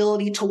is the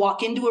ability to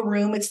walk into a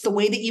room. It's the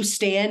way that you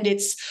stand.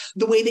 It's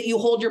the way that you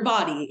hold your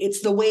body.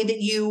 It's the way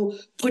that you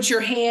put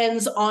your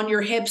hands on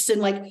your hips and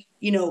like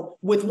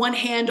with one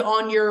hand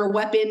on your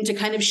weapon to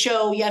kind of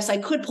show, yes, I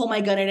could pull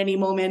my gun at any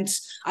moment.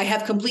 I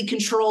have complete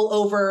control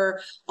over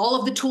all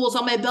of the tools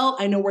on my belt.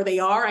 I know where they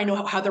are. I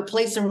know how they're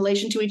placed in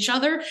relation to each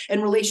other,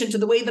 in relation to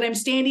the way that I'm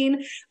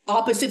standing,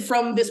 opposite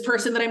from this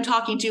person that I'm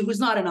talking to who's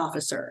not an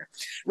officer,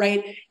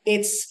 right?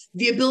 It's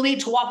the ability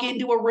to walk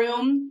into a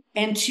room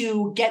and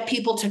to get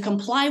people to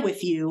comply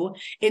with you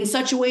in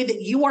such a way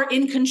that you are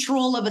in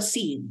control of a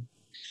scene.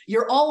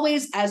 You're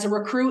always, as a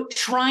recruit,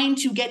 trying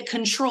to get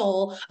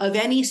control of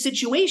any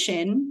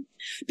situation,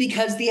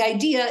 because the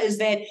idea is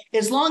that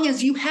as long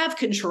as you have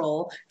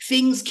control,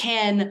 things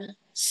can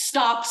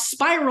stop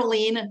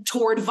spiraling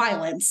toward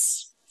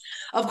violence.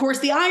 Of course,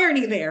 the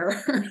irony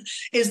there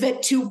is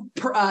that to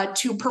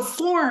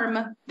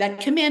perform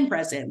that command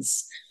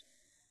presence,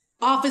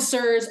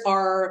 officers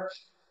are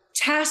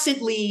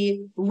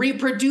tacitly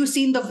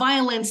reproducing the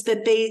violence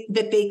that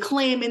they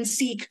claim and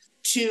seek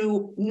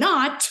to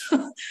not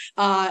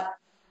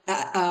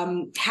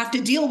have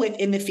to deal with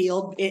in the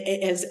field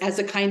as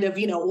a kind of,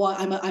 well,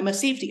 I'm a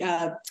safety,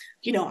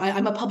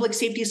 I'm a public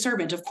safety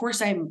servant. Of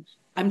course, I'm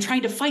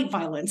trying to fight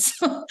violence.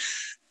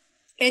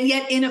 And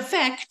yet, in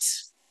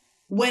effect,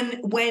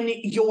 when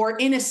you're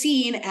in a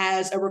scene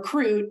as a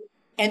recruit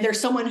and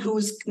there's someone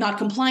who's not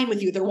complying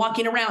with you, they're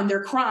walking around,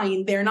 they're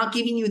crying, they're not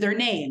giving you their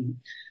name,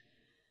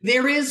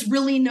 there is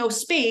really no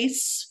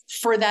space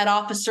for that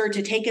officer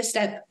to take a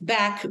step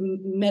back,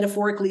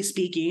 metaphorically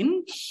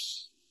speaking,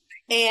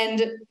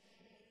 and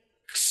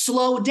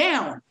slow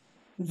down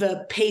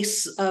the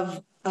pace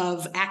of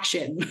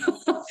action,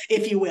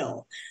 if you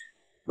will,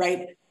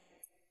 right?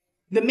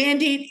 The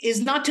mandate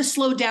is not to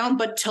slow down,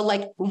 but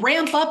to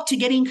ramp up to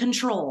getting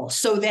control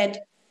so that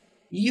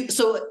this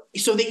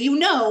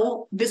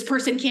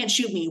person can't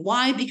shoot me.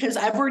 Why? Because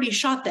I've already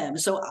shot them.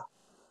 So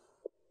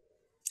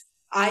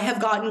I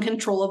have gotten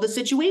control of the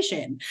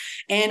situation.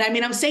 And I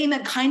mean, I'm saying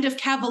that kind of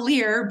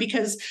cavalier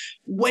because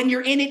when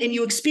you're in it and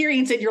you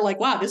experience it, you're like,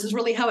 wow, this is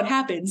really how it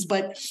happens.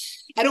 But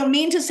I don't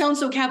mean to sound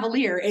so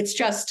cavalier. It's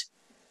just,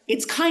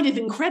 it's kind of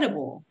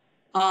incredible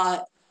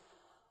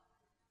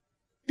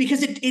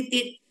because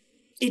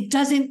it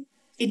doesn't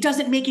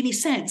make any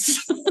sense.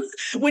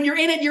 When you're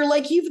in it, you're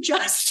like,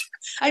 yes,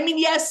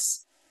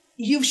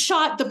 you've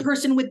shot the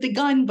person with the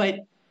gun, but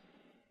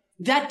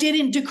that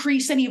didn't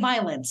decrease any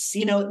violence.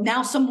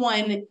 Now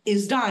someone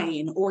is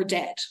dying or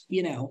dead,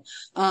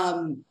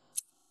 and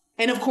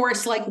of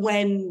course,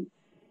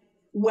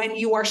 when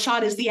you are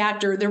shot as the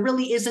actor, there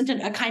really isn't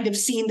a kind of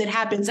scene that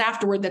happens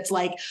afterward that's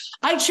like,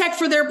 I check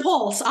for their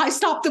pulse, I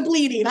stop the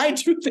bleeding, I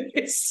do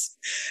this.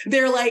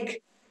 They're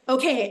like,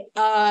 okay,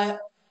 I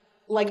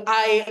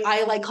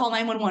call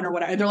 911 or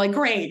whatever. And they're like,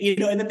 great,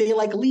 and then they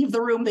leave the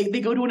room, they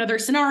go to another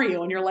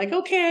scenario, and you're like,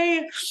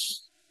 okay.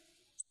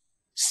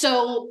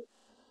 So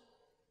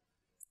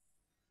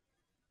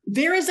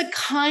there is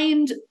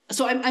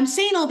so I'm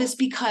saying all this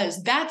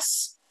because that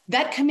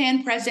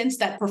command presence,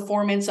 that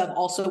performance of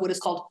also what is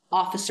called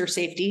officer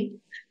safety,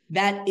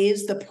 that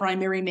is the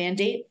primary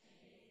mandate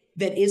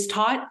that is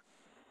taught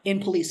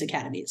in police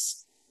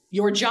academies.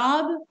 Your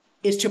job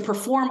is to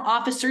perform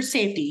officer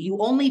safety. You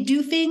only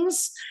do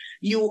things,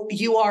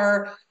 you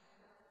are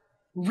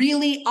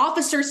really,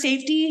 officer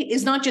safety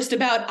is not just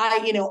about,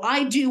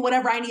 I do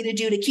whatever I need to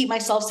do to keep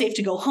myself safe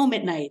to go home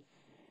at night.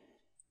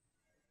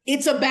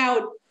 It's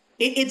about,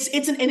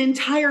 it's an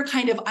entire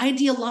kind of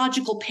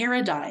ideological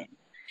paradigm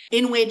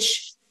in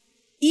which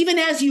even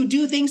as you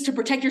do things to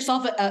protect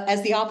yourself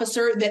as the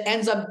officer that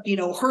ends up,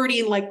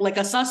 hurting like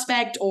a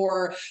suspect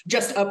or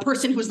just a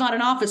person who's not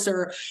an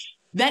officer,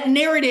 that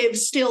narrative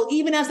still,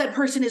 even as that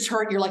person is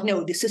hurt, you're like,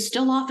 no, this is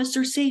still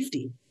officer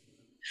safety.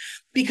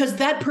 Because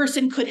that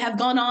person could have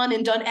gone on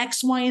and done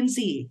X, Y, and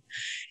Z.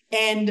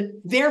 And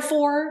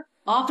therefore,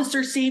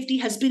 officer safety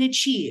has been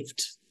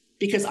achieved.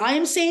 Because I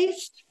am safe,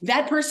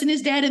 that person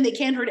is dead and they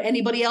can't hurt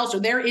anybody else, or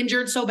they're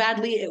injured so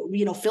badly,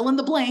 fill in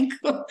the blank.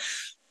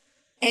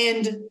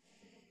 And,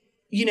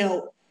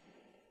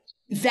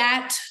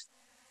 that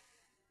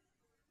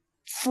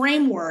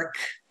framework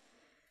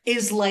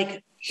is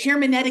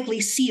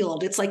hermeneutically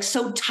sealed. It's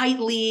so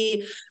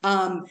tightly,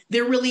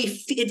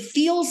 it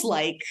feels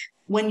like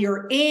when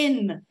you're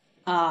in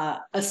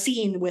a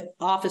scene with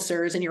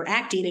officers and you're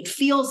acting, it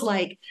feels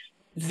like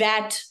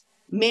that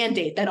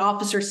mandate, that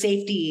officer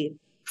safety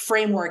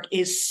framework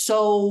is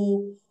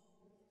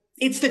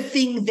it's the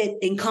thing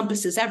that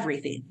encompasses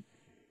everything.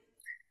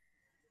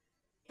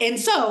 And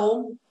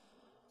so,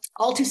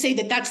 all to say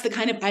that that's the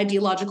kind of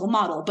ideological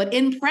model. But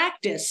in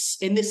practice,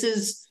 and this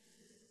is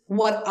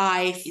what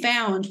I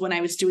found when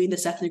I was doing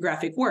this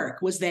ethnographic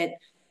work, was that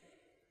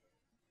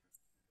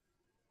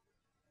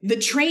the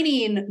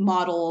training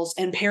models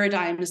and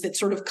paradigms that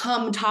sort of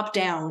come top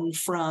down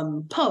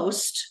from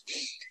post,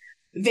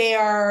 they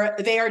are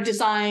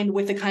designed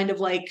with a kind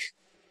of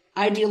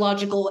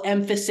ideological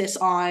emphasis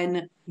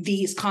on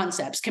these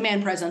concepts: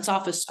 command presence,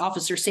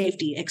 officer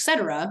safety,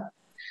 etc.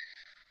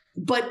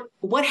 But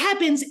what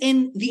happens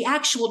in the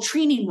actual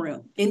training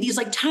room, in these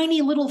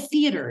tiny little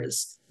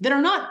theaters that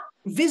are not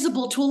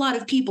visible to a lot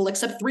of people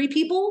except 3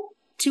 people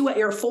two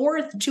or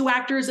four, two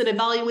actors, an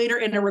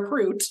evaluator, and a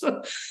recruit.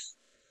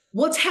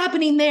 What's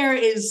happening there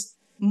is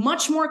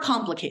much more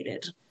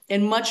complicated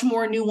and much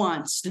more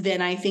nuanced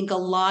than I think a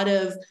lot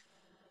of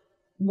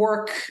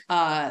work,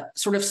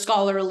 sort of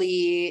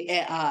scholarly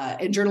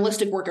and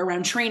journalistic work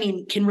around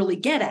training can really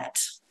get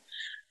at.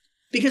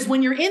 Because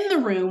when you're in the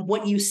room,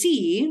 what you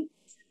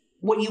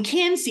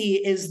can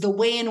see is the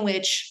way in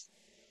which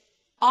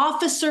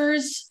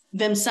officers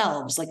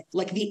themselves,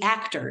 like the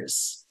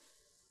actors,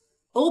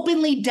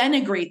 openly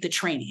denigrate the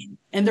training.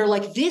 And they're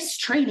like, this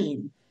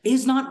training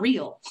is not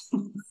real.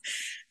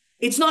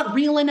 It's not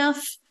real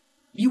enough.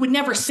 You would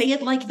never say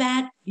it like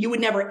that. You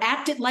would never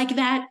act it like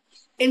that.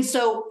 And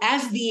so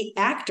as the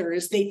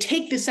actors, they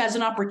take this as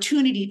an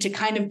opportunity to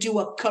kind of do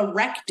a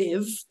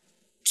corrective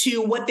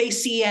to what they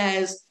see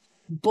as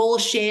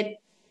bullshit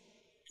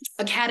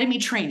academy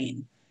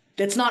training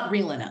that's not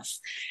real enough.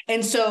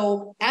 And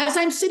so as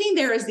I'm sitting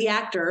there as the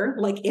actor,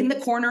 like in the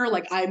corner,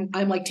 like I'm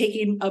like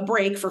taking a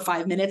break for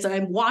 5 minutes and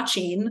I'm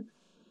watching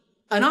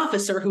an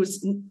officer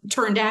who's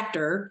turned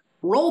actor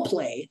role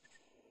play,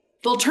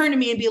 they'll turn to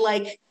me and be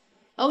like,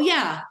 oh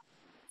yeah,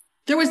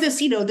 there was this,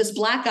 this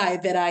black guy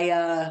that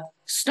I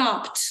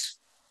stopped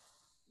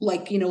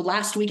like,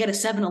 last week at a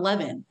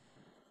 7-Eleven.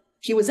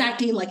 He was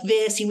acting like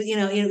this. He was,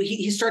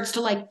 he starts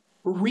to like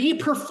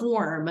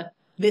reperform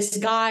this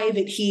guy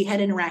that he had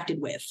interacted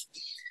with.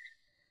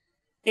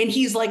 And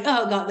he's like,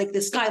 oh God, like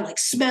this guy like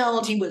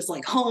smelled, he was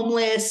like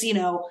homeless,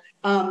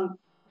 I'm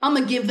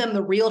gonna give them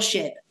the real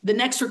shit. The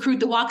next recruit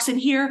that walks in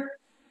here,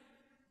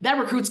 that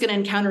recruit's gonna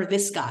encounter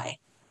this guy.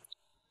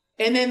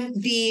 And then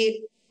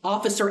the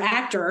officer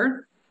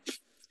actor,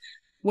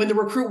 when the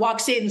recruit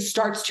walks in,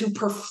 starts to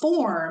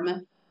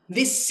perform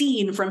this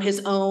scene from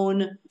his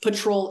own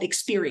patrol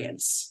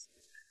experience.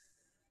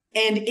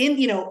 And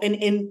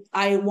and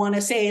I want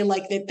to say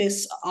like that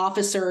this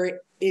officer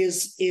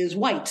is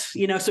white,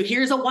 so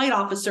here's a white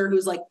officer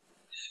who's like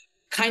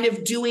kind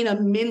of doing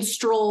a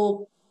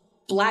minstrel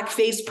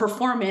blackface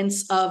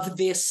performance of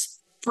this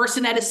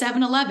person at a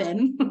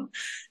 7-Eleven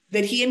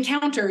that he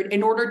encountered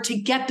in order to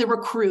get the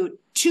recruit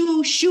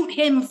to shoot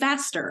him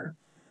faster.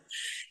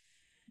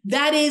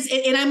 That is,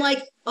 and I'm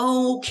like,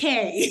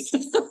 okay,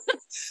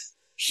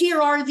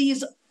 here are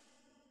these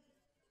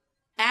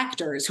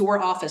actors who are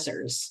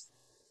officers,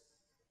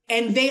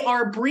 and they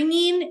are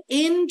bringing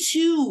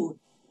into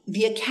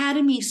the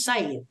academy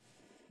site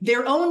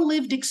their own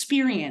lived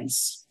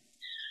experience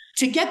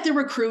to get the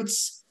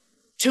recruits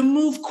to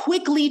move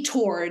quickly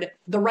toward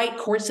the right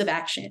course of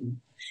action.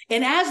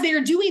 And as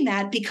they're doing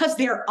that, because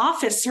they're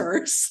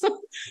officers,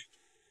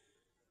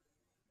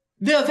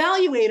 the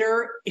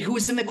evaluator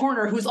who's in the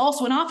corner, who's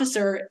also an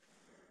officer,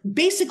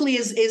 basically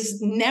is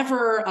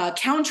never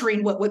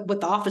countering what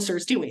the officer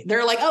is doing.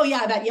 They're like, oh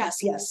yeah, that,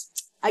 yes,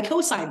 I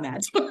co-sign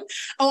that.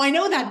 Oh, I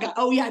know that guy.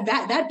 Oh yeah,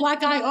 that black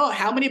guy. Oh,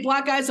 how many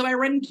black guys have I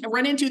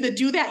run into that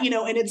do that?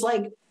 And it's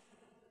like,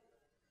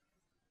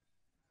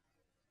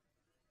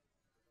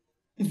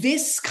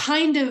 this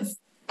kind of,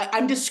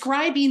 I'm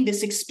describing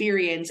this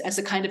experience as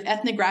a kind of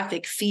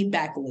ethnographic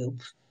feedback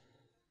loop.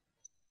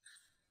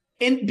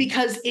 And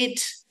because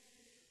it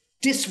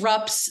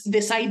disrupts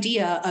this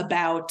idea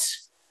about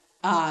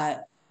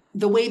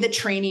the way that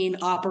training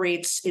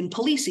operates in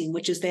policing,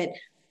 which is that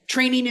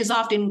training is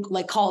often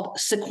like called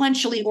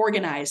sequentially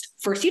organized.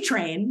 First you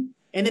train,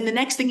 and then the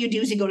next thing you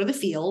do is you go to the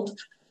field,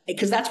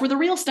 because that's where the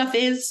real stuff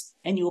is,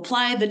 and you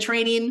apply the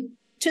training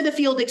to the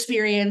field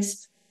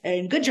experience,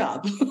 and good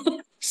job,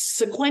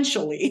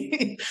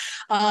 sequentially.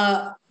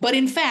 But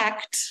in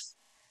fact,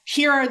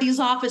 here are these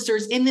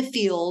officers in the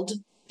field,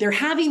 they're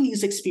having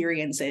these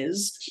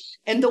experiences,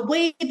 and the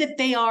way that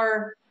they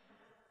are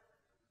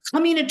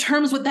coming to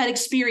terms with that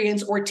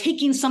experience or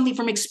taking something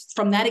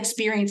from that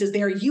experience is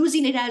they are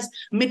using it as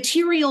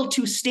material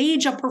to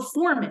stage a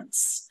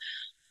performance,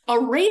 a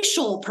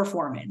racial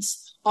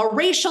performance, a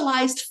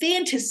racialized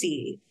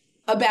fantasy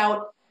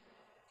about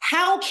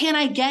how can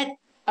I get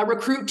a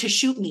recruit to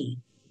shoot me?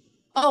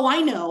 Oh,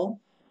 I know.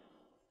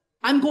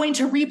 I'm going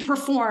to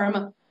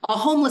reperform a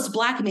homeless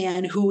black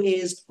man who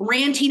is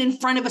ranting in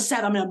front of a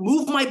set. I'm going to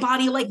move my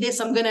body like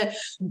this. I'm going to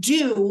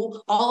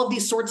do all of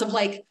these sorts of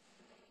like,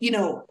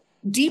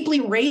 deeply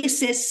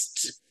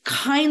racist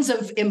kinds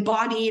of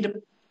embodied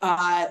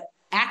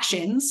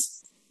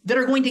actions that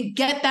are going to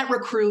get that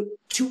recruit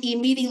to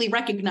immediately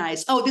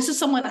recognize, oh, this is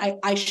someone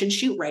I should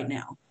shoot right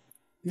now.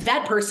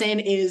 That person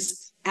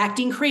is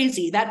acting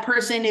crazy. That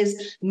person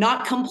is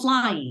not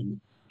complying.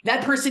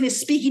 That person is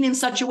speaking in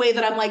such a way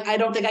that I'm like, I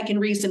don't think I can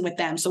reason with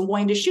them, so I'm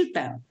going to shoot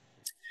them.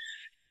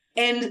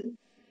 And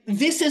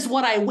this is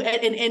what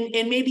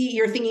and maybe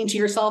you're thinking to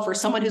yourself, or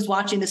someone who's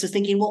watching this is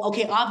thinking, well,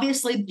 okay,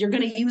 obviously you're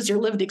going to use your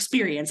lived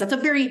experience. That's a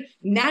very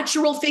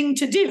natural thing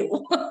to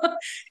do.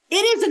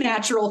 It is a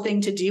natural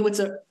thing to do.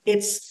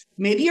 It's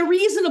maybe a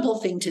reasonable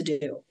thing to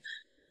do.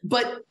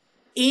 But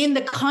in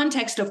the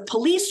context of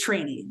police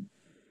training,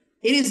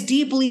 it is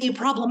deeply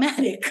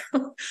problematic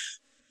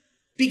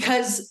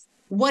because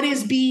what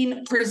is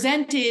being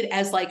presented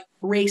as like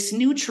race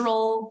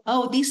neutral,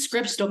 oh, these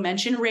scripts don't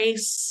mention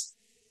race.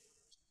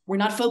 We're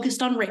not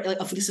focused on race.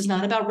 This is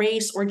not about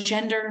race or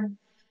gender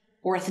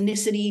or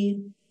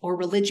ethnicity or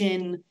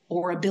religion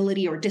or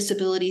ability or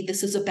disability.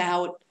 This is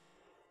about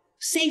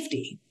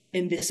safety.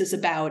 And this is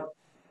about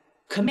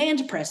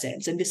command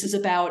presence. And this is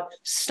about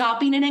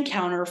stopping an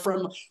encounter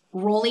from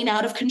rolling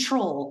out of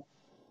control,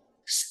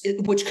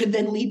 which could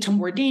then lead to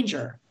more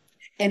danger.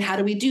 And how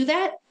do we do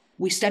that?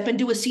 We step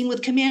into a scene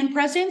with command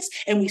presence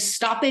and we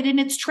stop it in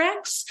its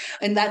tracks.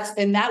 And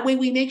that way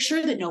we make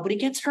sure that nobody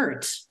gets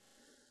hurt.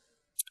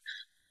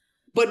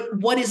 But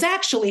what is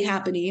actually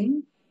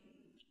happening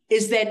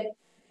is that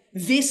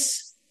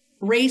this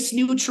race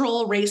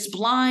neutral, race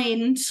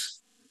blind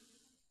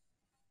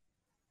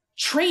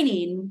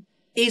training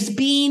is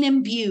being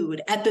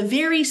imbued at the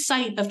very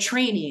site of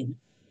training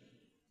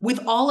with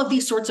all of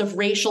these sorts of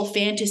racial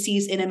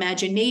fantasies and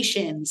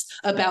imaginations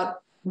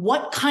about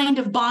what kind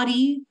of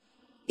body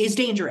is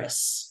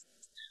dangerous,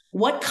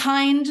 what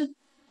kind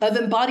of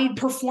embodied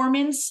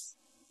performance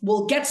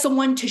will get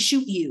someone to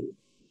shoot you,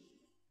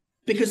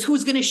 because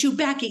who's going to shoot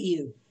back at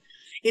you?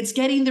 It's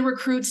getting the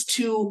recruits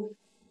to,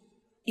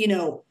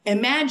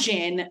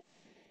 imagine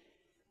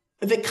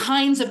the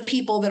kinds of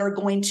people that are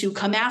going to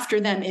come after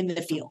them in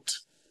the field.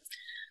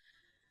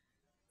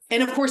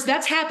 And of course,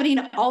 that's happening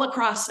all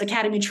across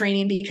academy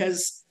training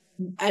because,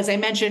 as I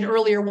mentioned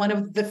earlier, one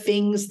of the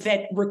things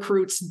that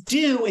recruits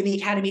do in the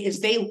academy is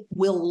they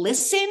will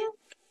listen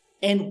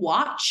and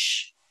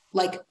watch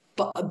like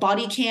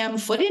body cam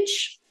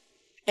footage.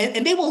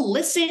 And they will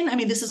listen. I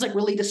mean, this is like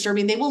really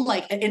disturbing. They will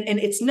and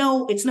it's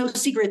no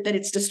secret that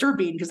it's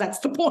disturbing because that's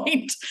the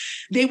point.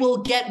 They will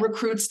get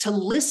recruits to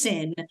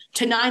listen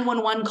to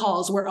 911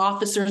 calls where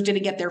officers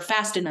didn't get there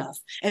fast enough.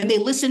 And they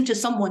listen to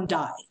someone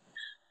die.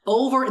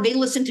 They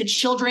listen to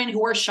children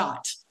who are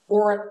shot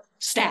or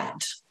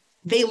stabbed.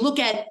 They look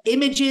at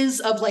images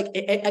of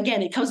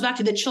again, it comes back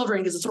to the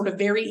children because it's sort of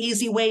very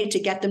easy way to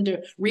get them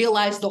to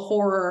realize the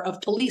horror of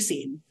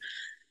policing.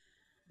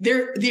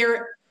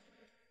 They're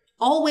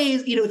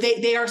always,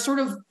 they are sort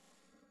of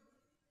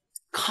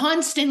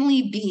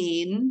constantly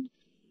being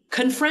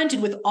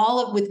confronted with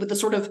with the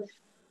sort of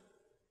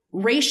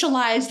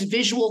racialized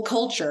visual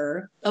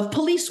culture of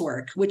police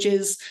work, which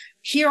is,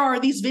 here are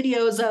these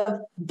videos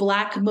of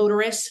Black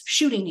motorists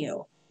shooting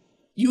you.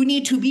 You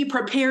need to be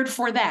prepared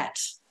for that.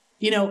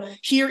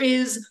 Here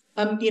is,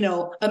 a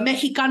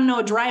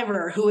Mexicano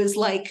driver who is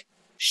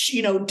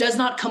does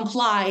not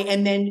comply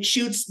and then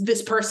shoots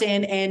this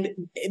person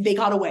and they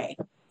got away.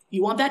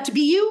 You want that to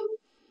be you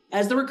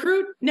as the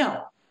recruit?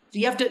 No.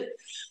 You have to.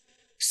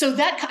 So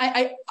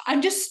that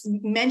I'm just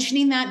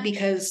mentioning that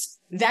because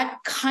that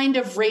kind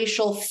of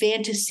racial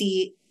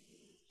fantasy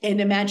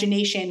and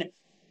imagination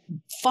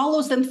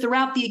follows them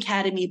throughout the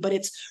academy, but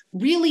it's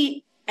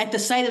really at the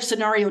site of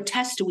Scenario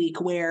Test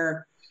Week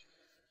where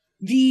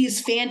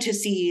these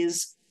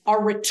fantasies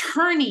are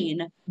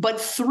returning, but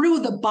through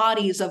the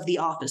bodies of the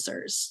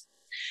officers.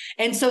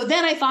 And so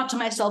then I thought to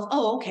myself,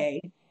 oh,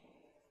 okay.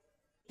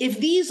 If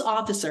these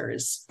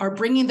officers are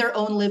bringing their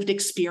own lived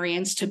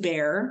experience to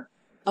bear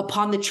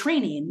upon the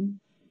training,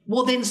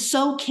 well, then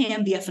so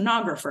can the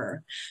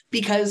ethnographer.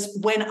 Because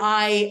when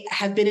I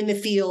have been in the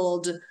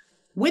field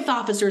with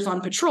officers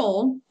on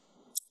patrol,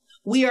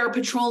 we are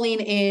patrolling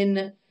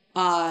in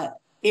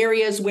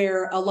areas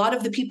where a lot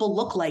of the people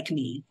look like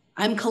me.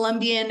 I'm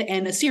Colombian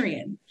and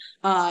Assyrian.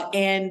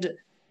 And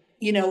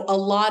a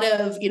lot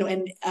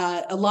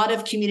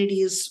of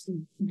communities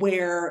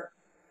where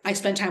I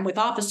spend time with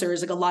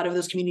officers, a lot of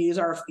those communities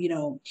are,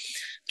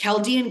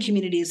 Chaldean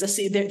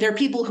communities. They're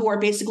people who are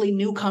basically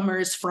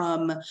newcomers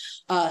from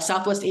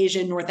Southwest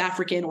Asian, North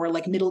African, or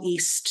Middle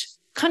East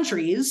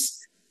countries,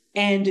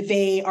 and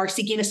they are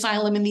seeking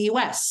asylum in the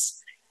US.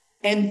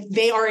 And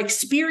they are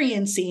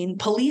experiencing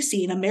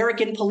policing,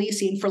 American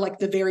policing, for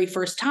the very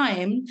first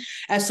time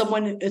as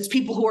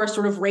people who are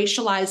sort of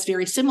racialized,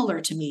 very similar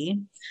to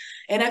me.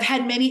 And I've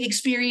had many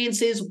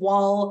experiences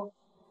while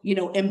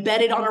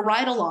embedded on a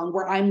ride along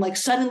where I'm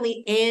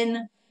suddenly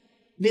in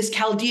this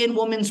Chaldean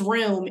woman's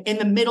room in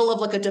the middle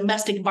of a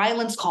domestic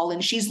violence call.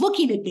 And she's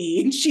looking at me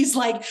and she's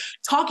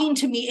talking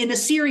to me in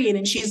Assyrian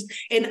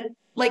and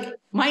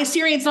my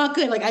Assyrian's not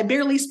good. I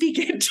barely speak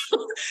it,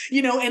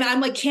 and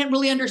I'm can't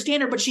really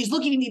understand her, but she's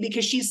looking at me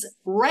because she's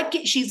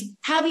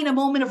having a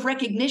moment of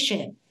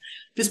recognition.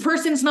 This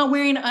person's not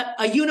wearing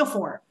a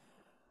uniform.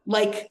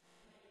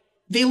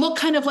 They look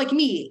kind of like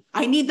me.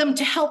 I need them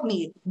to help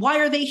me. Why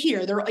are they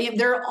here?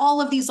 There are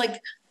all of these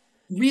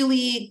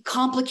really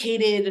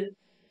complicated,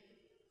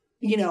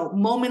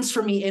 moments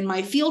for me in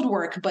my field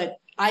work. But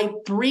I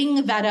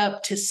bring that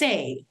up to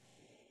say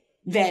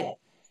that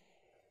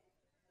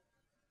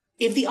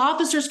if the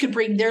officers could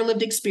bring their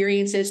lived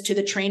experiences to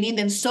the training,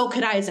 then so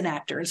could I as an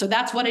actor. And so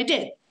that's what I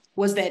did,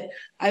 was that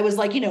I was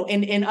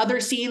in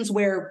other scenes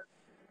where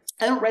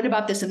I don't write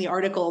about this in the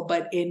article,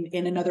 but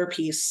in another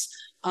piece,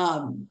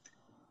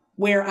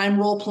 where I'm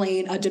role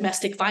playing a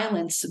domestic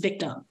violence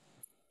victim.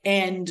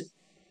 And,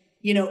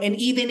 and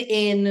even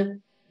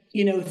in,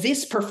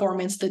 this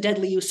performance, The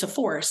Deadly Use of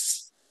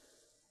Force,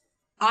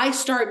 I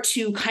start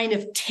to kind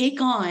of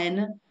take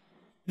on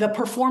the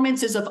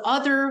performances of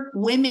other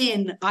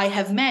women I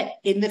have met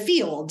in the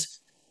field,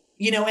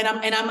 and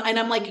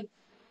I'm like,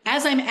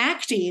 as I'm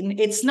acting,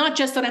 it's not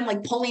just that I'm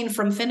like pulling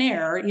from thin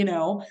air,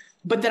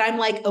 but that I'm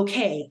like,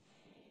 okay,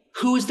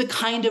 who's the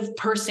kind of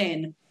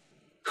person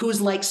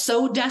who's like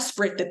so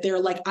desperate that they're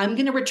like, I'm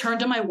going to return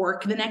to my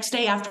work the next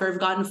day after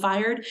I've gotten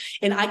fired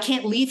and I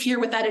can't leave here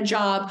without a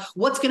job.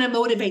 What's going to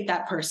motivate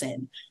that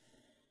person?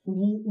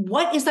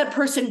 What is that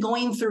person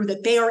going through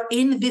that they are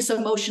in this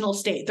emotional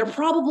state? They're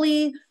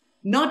probably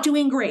not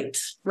doing great,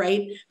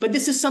 right? But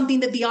this is something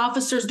that the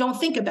officers don't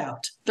think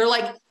about. They're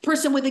like,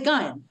 person with a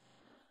gun.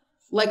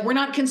 Like, we're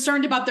not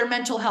concerned about their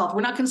mental health.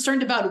 We're not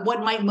concerned about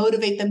what might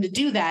motivate them to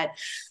do that.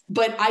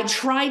 But I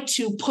try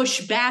to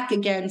push back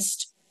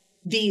against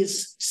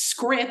these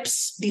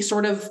scripts, these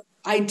sort of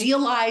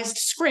idealized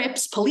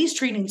scripts, police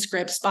training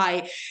scripts,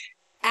 by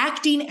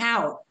acting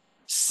out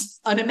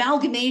an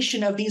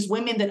amalgamation of these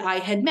women that I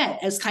had met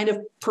as kind of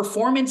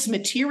performance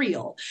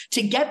material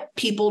to get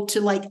people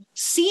to like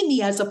see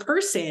me as a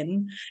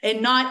person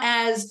and not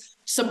as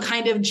some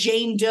kind of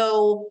Jane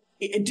Doe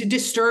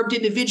disturbed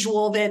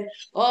individual that,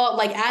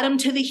 like add them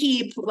to the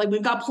heap. Like,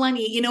 we've got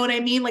plenty, you know what I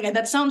mean? Like,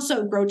 that sounds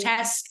so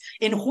grotesque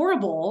and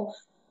horrible,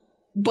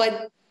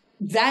 but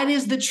that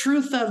is the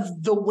truth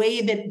of the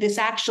way that this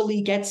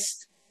actually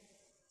gets,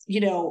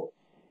 this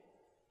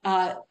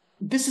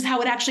is how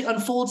it actually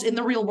unfolds in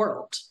the real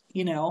world,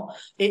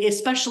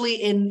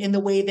 especially in the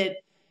way that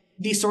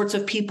these sorts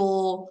of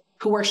people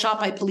who are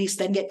shot by police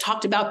then get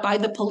talked about by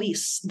the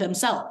police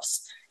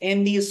themselves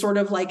in these sort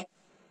of like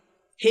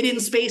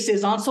hidden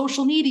spaces on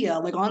social media,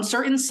 like on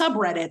certain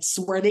subreddits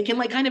where they can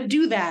like kind of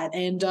do that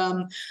and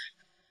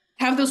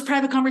have those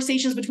private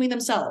conversations between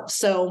themselves.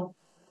 So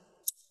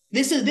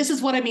this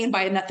is what I mean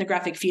by an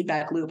ethnographic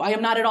feedback loop. I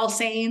am not at all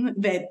saying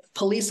that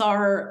police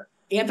are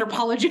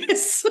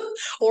anthropologists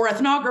or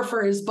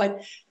ethnographers,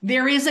 but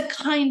there is a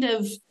kind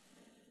of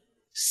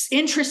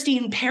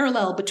interesting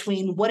parallel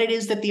between what it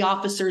is that the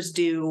officers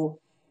do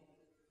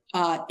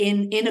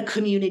in a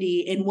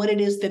community and what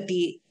it is that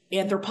the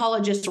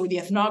anthropologist or the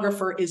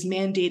ethnographer is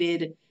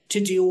mandated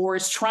to do or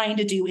is trying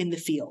to do in the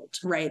field,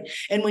 right?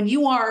 And when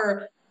you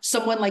are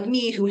someone like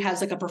me who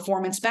has like a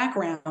performance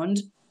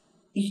background,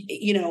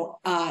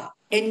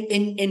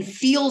 and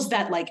feels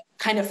that like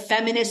kind of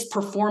feminist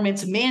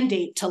performance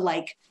mandate to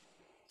like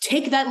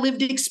take that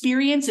lived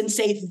experience and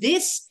say,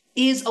 this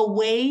is a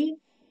way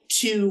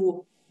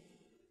to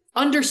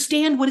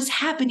understand what is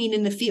happening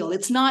in the field.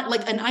 It's not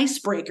like an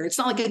icebreaker. It's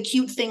not like a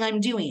cute thing I'm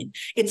doing.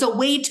 It's a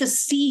way to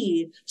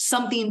see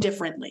something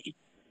differently.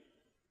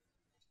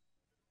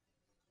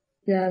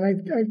 Yeah,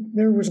 and I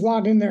there was a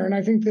lot in there, and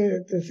I think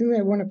the thing that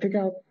I want to pick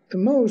out the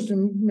most,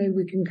 and maybe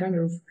we can kind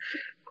of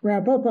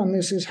wrap up on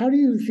this, is how do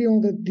you feel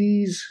that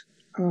these,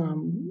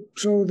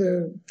 so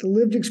the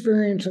lived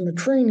experience and the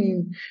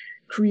training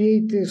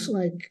create this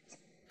like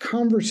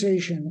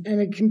conversation, and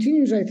it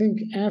continues, I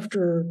think,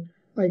 after.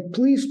 Like,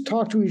 police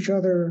talk to each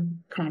other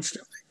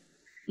constantly.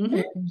 Mm-hmm.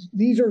 And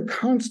these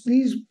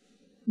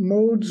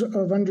modes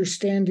of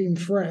understanding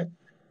threat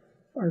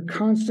are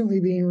constantly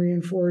being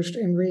reinforced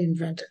and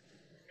reinvented.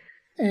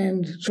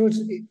 And so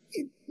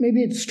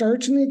maybe it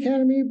starts in the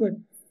academy, but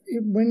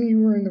when you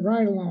were in the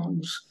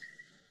ride-alongs,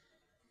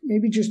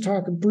 maybe just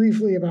talk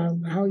briefly about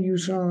how you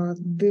saw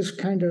this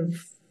kind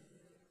of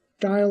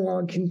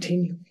dialogue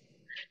continue,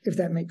 if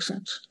that makes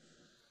sense.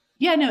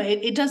 Yeah, no,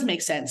 it does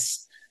make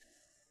sense.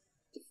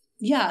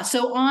 Yeah.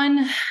 So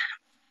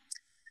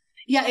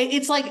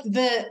it's like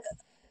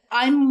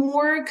I'm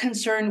more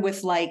concerned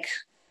with like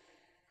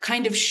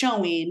kind of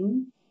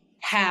showing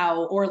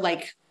how, or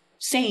like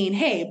saying,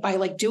 hey, by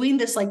like doing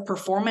this like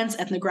performance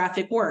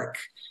ethnographic work,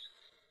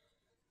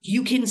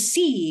 you can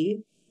see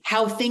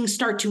how things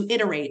start to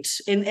iterate.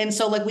 And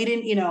so like we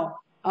didn't,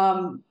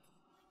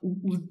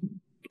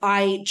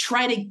 I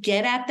try to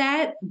get at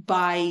that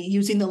by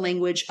using the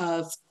language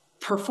of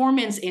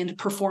performance and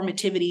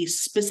performativity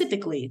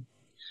specifically.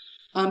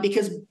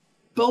 Because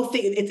both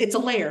things, it's a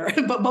layer,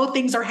 but both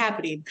things are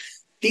happening.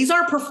 These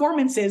are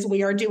performances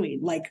we are doing.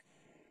 Like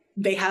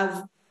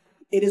it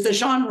is a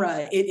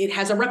genre. It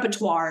has a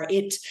repertoire.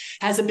 It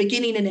has a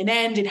beginning and an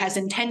end. It has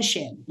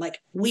intention.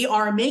 Like, we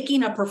are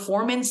making a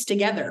performance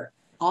together,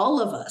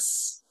 all of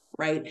us,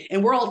 right?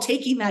 And we're all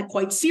taking that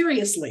quite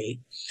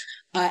seriously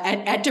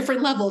at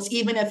different levels,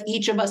 even if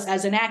each of us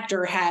as an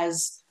actor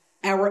has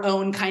our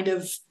own kind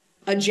of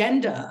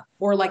agenda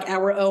or like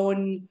our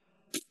own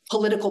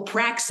political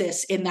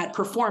praxis in that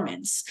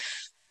performance.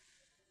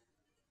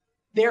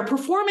 They're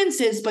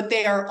performances, but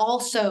they are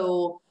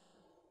also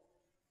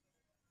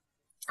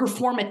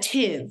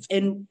performative.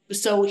 And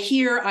so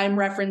here I'm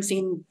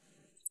referencing,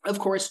 of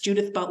course,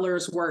 Judith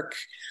Butler's work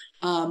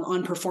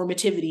on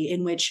performativity,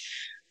 in which,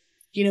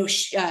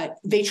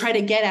 they try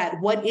to get at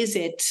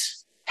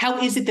how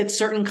is it that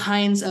certain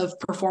kinds of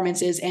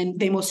performances, and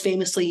they most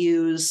famously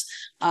use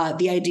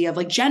the idea of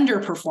like gender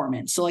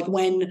performance. So like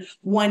when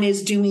one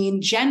is doing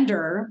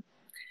gender,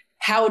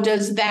 how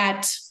does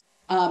that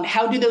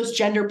How do those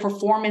gender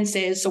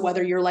performances, so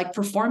whether you're like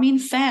performing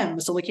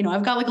femme, so like,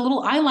 I've got like a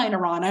little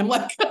eyeliner on, I'm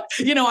like,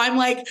 I'm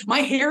like,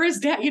 my hair is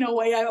down,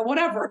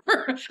 whatever.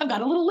 I've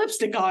got a little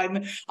lipstick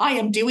on. I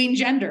am doing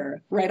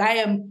gender, right? I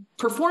am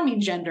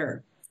performing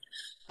gender.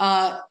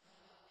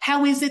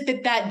 How is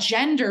it that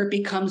gender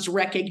becomes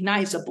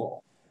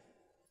recognizable?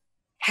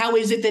 How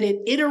is it that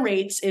it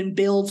iterates and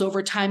builds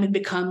over time and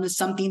becomes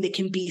something that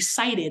can be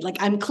cited?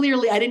 Like, I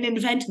didn't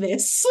invent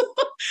this.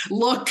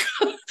 Look,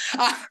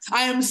 I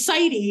am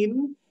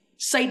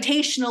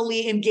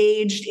citationally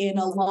engaged in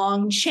a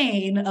long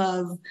chain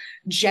of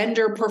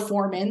gender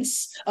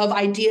performance of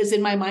ideas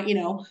in my mind.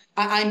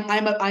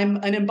 I'm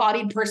an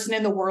embodied person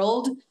in the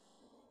world,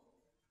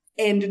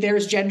 and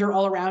there's gender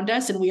all around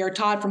us, and we are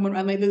taught from when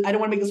I don't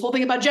want to make this whole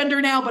thing about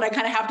gender now, but I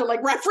kind of have to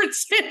like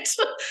reference it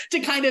to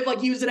kind of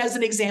like use it as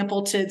an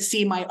example to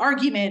see my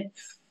argument,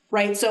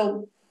 right?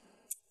 So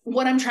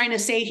what I'm trying to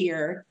say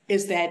here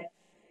is that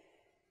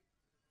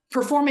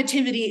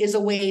performativity is a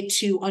way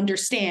to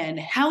understand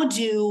how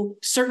do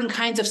certain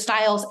kinds of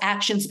styles,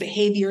 actions,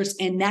 behaviors,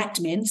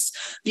 enactments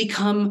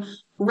become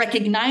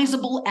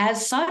recognizable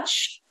as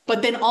such,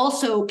 but then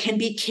also can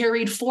be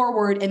carried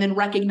forward and then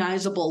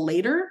recognizable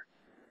later.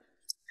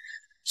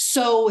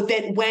 So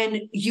that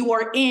when you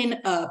are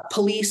in a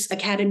police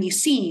academy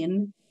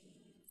scene,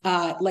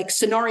 like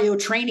scenario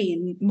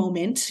training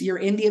moment, you're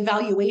in the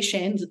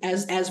evaluation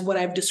as what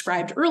I've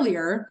described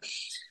earlier,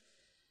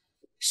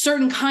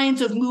 certain kinds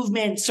of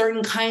movement,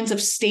 certain kinds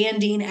of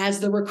standing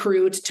as the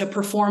recruit to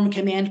perform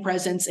command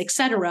presence,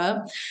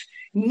 etc.,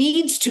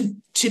 needs to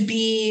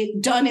be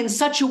done in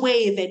such a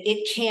way that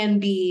it can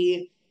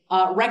be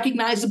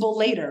recognizable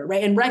later,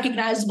 right? And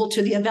recognizable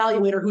to the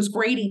evaluator who's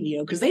grading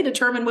you, because they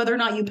determine whether or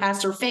not you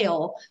pass or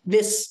fail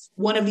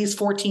one of these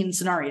 14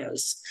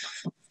 scenarios.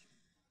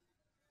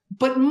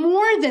 But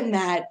more than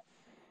that,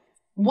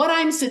 what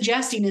I'm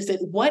suggesting is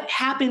that what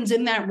happens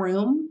in that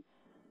room,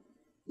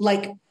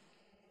 like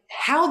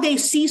how they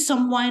see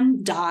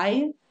someone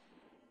die,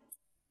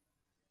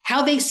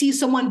 how they see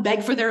someone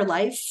beg for their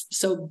life.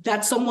 So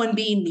that's someone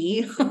being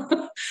me,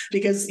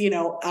 because,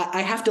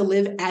 I have to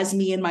live as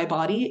me in my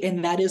body,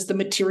 and that is the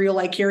material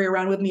I carry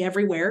around with me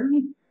everywhere.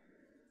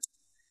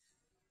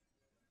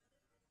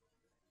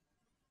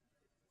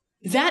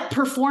 That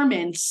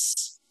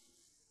performance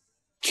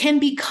can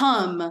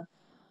become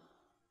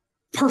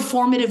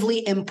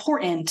performatively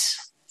important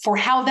for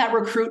how that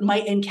recruit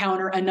might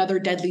encounter another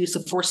deadly use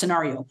of force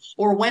scenario,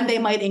 or when they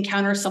might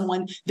encounter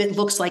someone that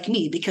looks like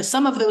me, because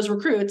some of those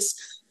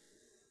recruits,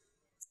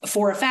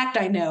 for a fact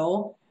I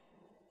know,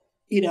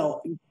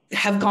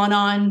 have gone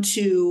on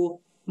to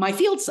my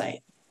field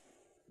site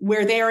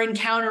where they are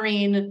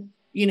encountering,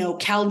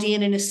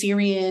 Chaldean and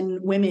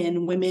Assyrian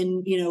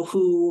women,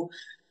 who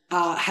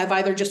have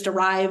either just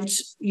arrived,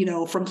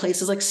 from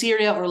places like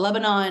Syria or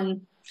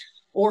Lebanon,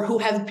 or who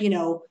have,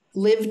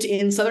 lived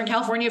in Southern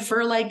California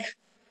for like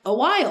a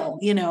while,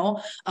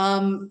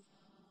 and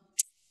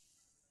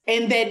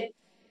that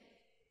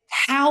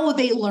how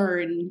they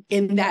learn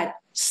in that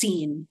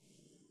scene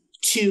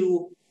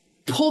to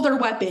pull their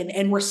weapon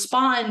and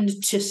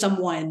respond to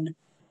someone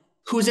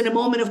who's in a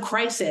moment of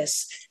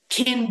crisis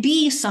can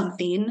be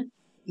something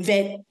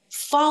that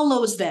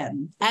follows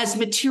them as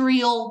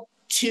material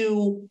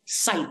to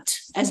cite,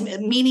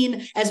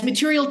 as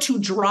material to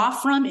draw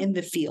from in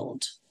the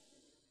field.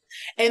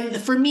 And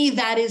for me,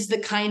 that's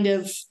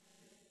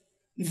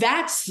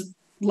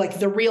like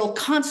the real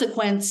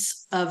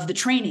consequence of the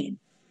training,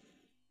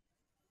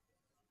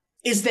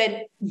 is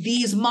that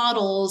these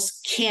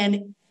models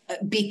can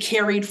be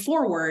carried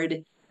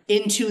forward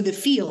into the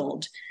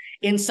field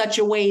in such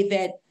a way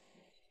that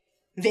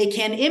they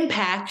can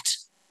impact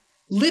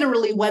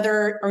literally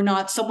whether or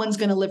not someone's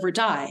going to live or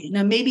die.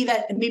 Now, maybe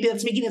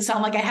that's making it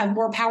sound like I have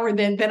more power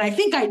than I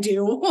think I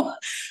do.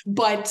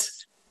 But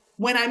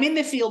when I'm in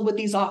the field with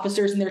these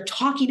officers and they're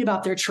talking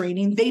about their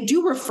training, they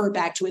do refer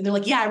back to it. And they're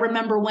like, yeah, I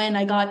remember when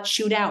I got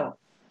chewed out,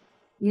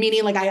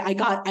 meaning like I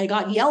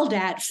got yelled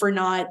at for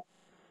not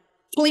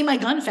pulling my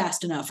gun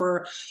fast enough,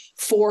 or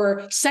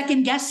for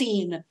second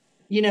guessing,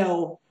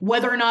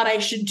 whether or not I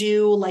should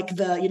do like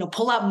the,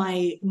 pull out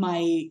my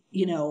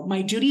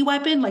duty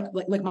weapon, like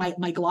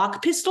my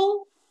Glock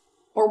pistol,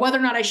 or whether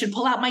or not I should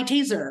pull out my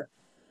taser.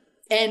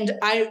 And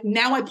I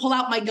pull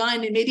out my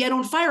gun, and maybe I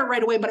don't fire it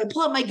right away, but I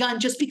pull out my gun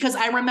just because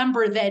I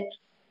remember that,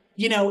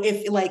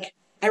 if like,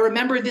 I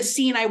remember this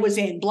scene I was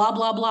in, blah,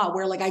 blah, blah,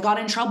 where like I got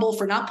in trouble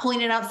for not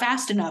pulling it out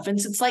fast enough. And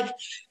it's like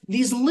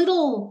these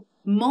little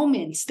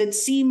moments that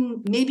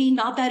seem maybe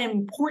not that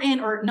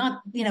important, or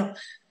not,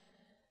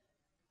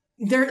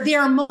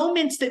 there are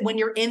moments that when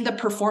you're in the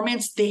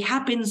performance, they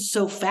happen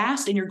so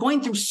fast and you're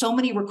going through so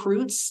many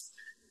recruits.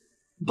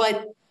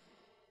 But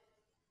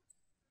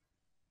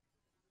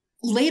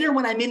later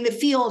when I'm in the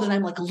field and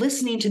I'm like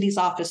listening to these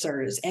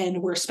officers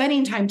and we're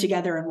spending time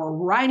together and we're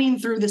riding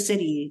through the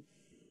city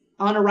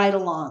on a ride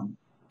along,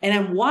 and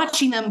I'm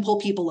watching them pull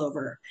people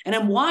over, and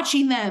I'm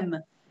watching them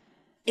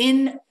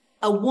in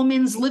a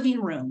woman's living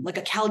room, like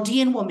a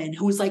Chaldean woman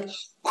who's like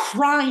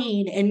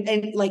crying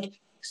and like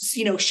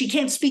she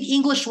can't speak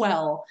English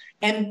well.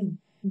 And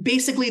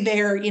basically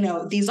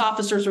these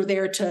officers were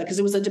there because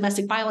it was a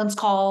domestic violence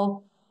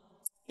call,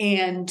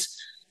 and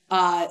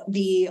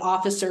the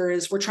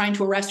officers were trying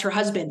to arrest her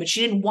husband, but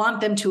she didn't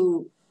want them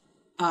to,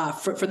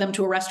 for them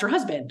to arrest her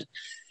husband.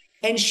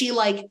 And she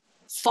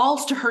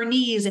falls to her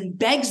knees and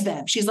begs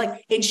them.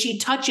 And she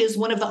touches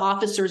one of the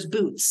officers'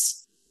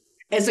 boots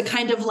as a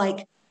kind of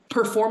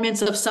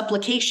performance of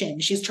supplication.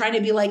 She's trying to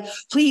be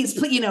please,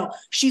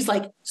 she's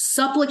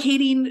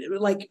supplicating,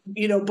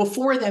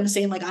 before them,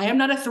 saying I am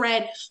not a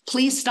threat.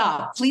 Please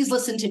stop. Please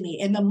listen to me.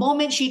 And the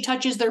moment she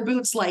touches their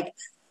boots,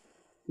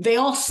 they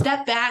all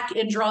step back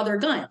and draw their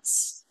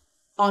guns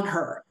on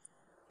her.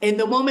 And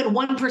the moment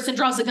one person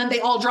draws a gun, they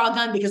all draw a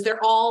gun, because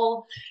they're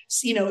all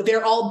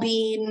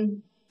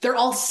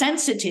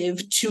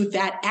sensitive to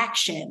that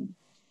action,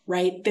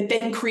 right? That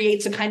then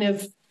creates a kind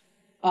of,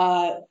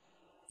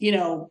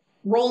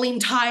 rolling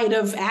tide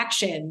of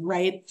action,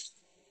 right?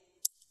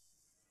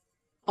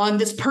 On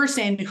this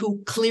person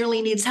who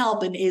clearly needs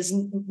help and is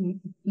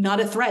not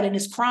a threat and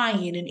is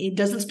crying and it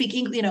doesn't speak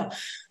English,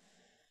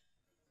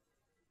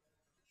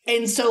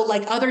 And so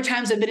other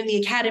times I've been in the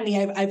academy,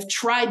 I've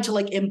tried to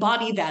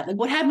embody that.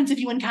 What happens if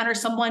you encounter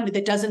someone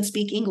that doesn't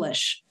speak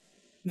English?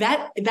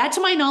 That to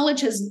my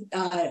knowledge has,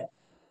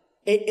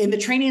 in the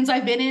trainings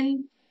I've been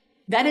in,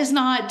 that is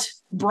not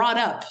brought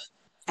up.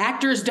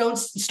 Actors don't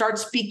start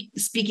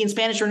speaking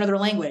Spanish or another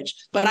language,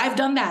 but I've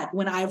done that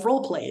when I've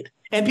role played,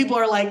 and people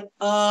are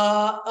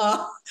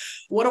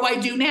what do I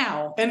do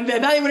now? And the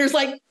evaluator's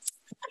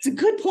that's a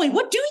good point.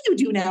 What do you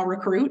do now,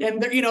 recruit?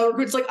 And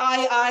recruit's and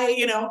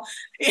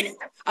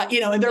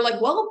they're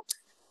well,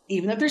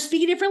 even if they're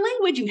speaking a different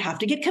language, you have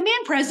to get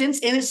command presence.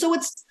 And so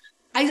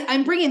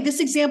I'm bringing this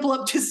example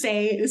up to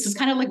say, this is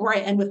kind of where I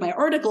end with my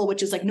article,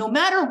 which is no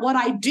matter what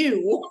I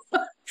do,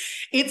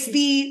 it's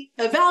the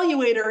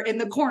evaluator in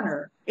the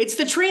corner. It's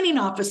the training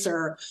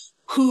officer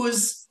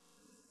whose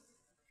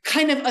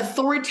kind of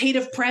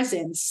authoritative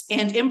presence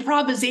and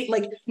improvisate,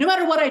 no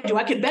matter what I do,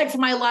 I could beg for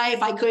my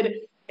life. I could,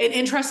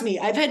 and trust me,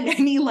 I've had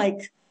many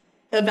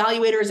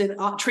evaluators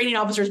and training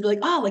officers be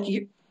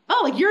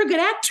you're a good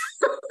actor.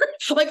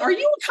 Are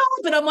you a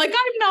cop? And I'm I'm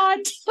not.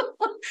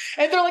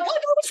 And they're no,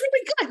 it's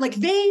really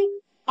good. They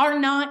are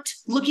not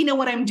looking at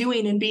what I'm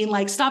doing and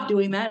being stop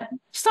doing that.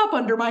 Stop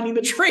undermining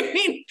the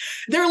training.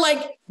 They're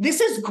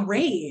this is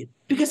great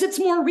because it's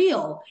more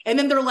real. And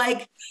then they're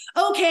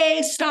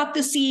okay, stop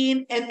the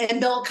scene.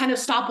 And they'll kind of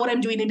stop what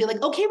I'm doing and be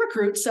okay,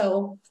 recruit.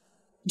 So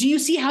do you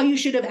see how you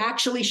should have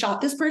actually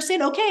shot this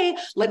person? Okay,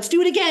 let's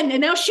do it again.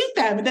 And now shoot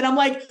them. And then I'm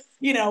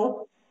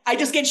I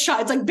just get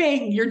shot. It's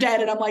bang, you're dead.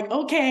 And I'm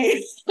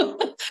okay,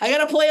 I got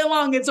to play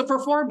along. It's a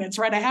performance,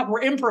 right?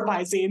 We're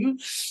improvising,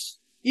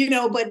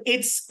 but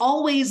it's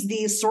always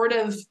these sort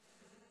of,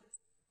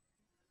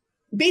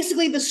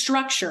 basically the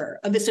structure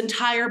of this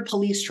entire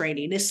police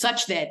training is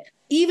such that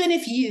even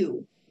if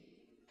you,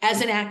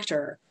 as an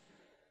actor,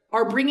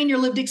 are bringing your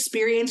lived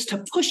experience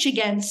to push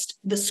against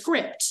the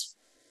script,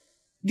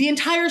 the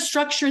entire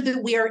structure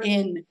that we are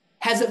in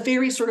has a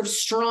very sort of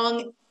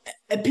strong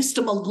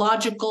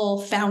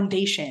epistemological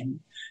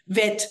foundation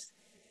that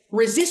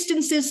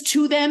resistances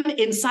to them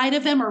inside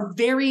of them are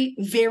very,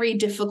 very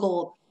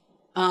difficult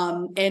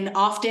and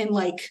often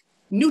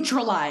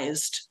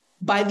neutralized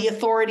by the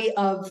authority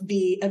of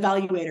the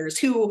evaluators,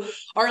 who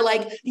are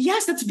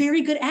yes, that's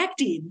very good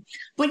acting,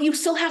 but you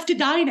still have to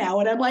die now.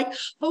 And I'm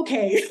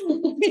okay,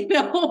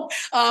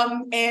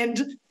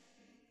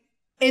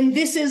 and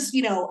this is,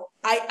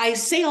 I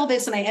say all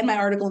this and I end my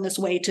article in this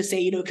way to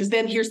say, because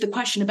then here's the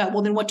question about,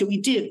 well, then what do we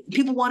do?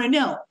 People want to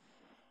know.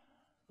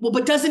 Well,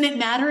 but doesn't it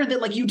matter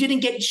that you didn't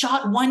get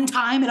shot one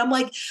time? And I'm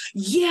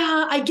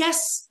yeah, I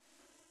guess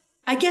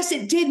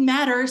it did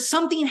matter.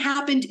 Something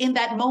happened in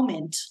that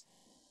moment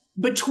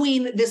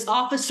between this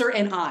officer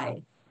and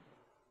I.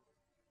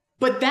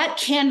 But that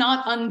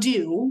cannot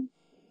undo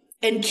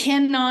and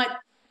cannot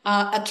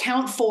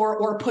account for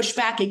or push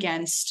back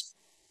against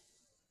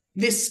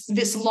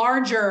this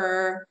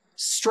larger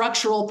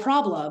structural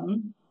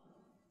problem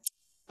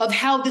of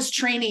how this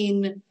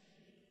training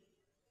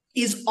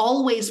is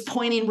always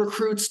pointing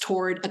recruits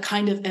toward a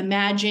kind of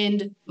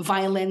imagined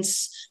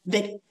violence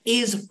that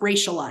is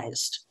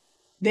racialized,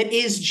 that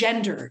is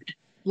gendered,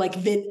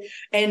 that,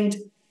 and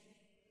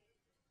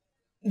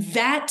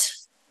that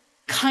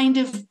kind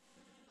of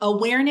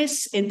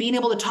awareness and being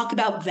able to talk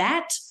about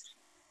that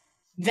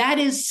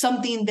is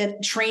something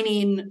that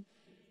training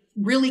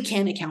really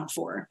can account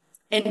for.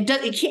 And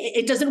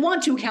it doesn't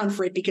want to account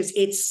for it because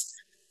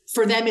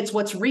for them, it's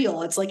what's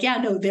real. It's yeah,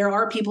 no, there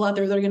are people out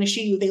there that are going to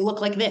shoot you. They look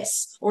like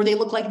this, or they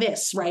look like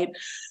this, right?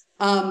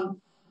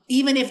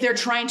 Even if they're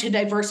trying to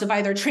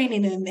diversify their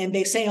training and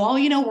they say, oh,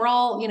 we're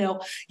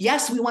all,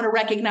 yes, we want to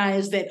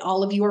recognize that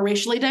all of you are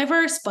racially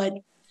diverse, but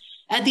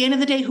at the end of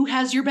the day, who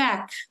has your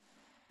back?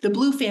 The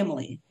blue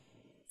family.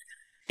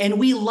 And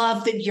we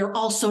love that you're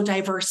also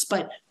diverse,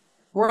 but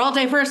we're all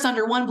diverse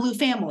under one blue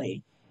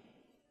family.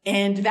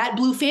 And that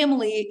blue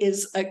family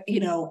is,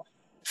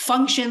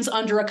 functions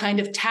under a kind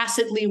of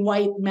tacitly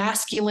white,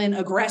 masculine,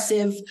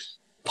 aggressive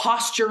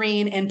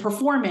posturing and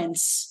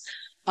performance,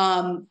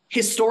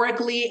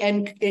 historically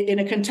and in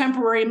a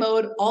contemporary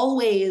mode,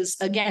 always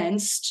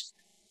against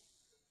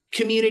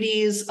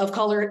communities of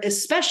color,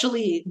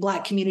 especially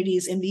Black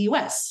communities in the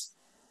US,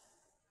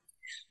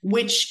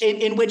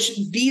 in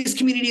which these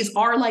communities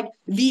are like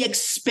the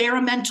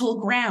experimental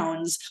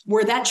grounds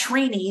where that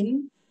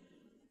training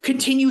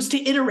continues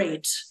to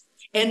iterate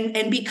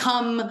and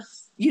become,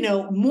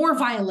 more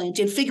violent,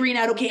 and figuring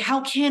out, okay,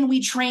 how can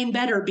we train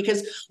better?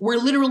 Because we're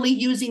literally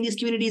using these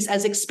communities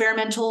as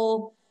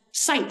experimental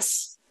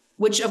sites,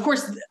 which of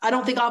course, I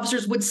don't think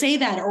officers would say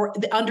that or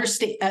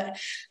understand that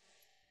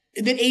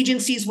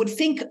agencies would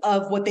think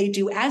of what they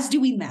do as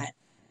doing that.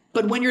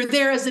 But when you're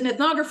there as an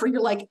ethnographer,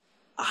 you're like,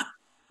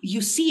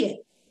 you see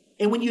it.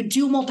 And when you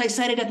do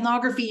multi-sided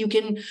ethnography,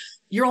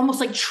 you're almost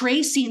like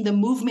tracing the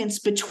movements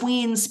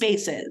between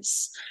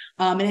spaces.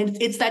 And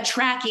it's that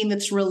tracking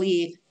that's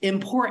really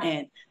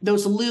important,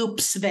 those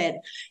loops that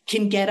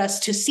can get us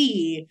to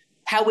see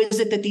how is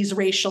it that these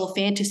racial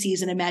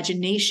fantasies and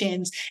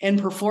imaginations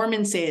and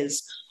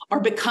performances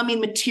are becoming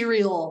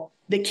material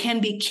that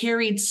can be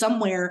carried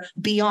somewhere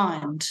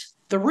beyond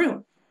the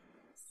room.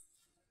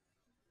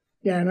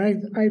 Yeah, and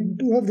I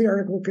love the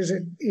article because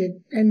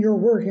it and your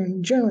work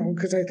in general,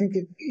 because I think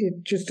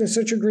it just does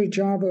such a great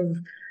job of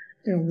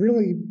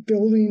really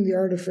building the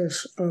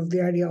artifice of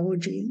the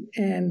ideology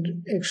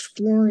and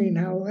exploring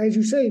how, as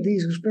you say,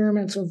 these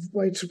experiments of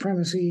white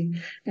supremacy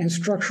and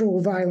structural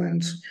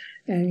violence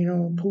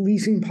and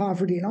policing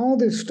poverty and all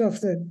this stuff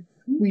that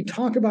we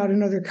talk about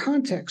in other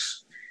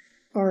contexts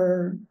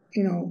are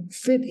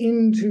fit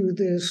into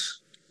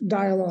this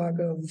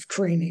dialogue of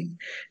training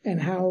and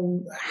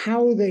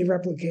how they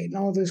replicate and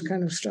all this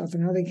kind of stuff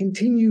and how they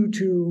continue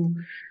to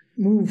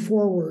move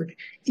forward,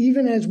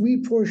 even as we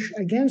push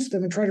against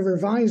them and try to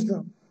revise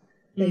them.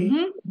 They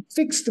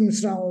fix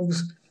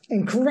themselves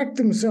and correct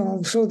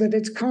themselves so that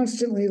it's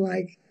constantly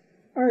like,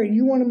 all right,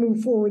 you want to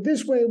move forward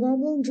this way? Well,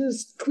 we'll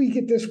just tweak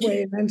it this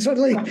way. And then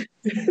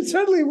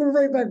suddenly we're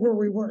right back where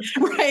we were.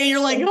 Right.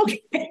 You're like,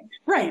 okay,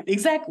 right.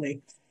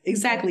 Exactly.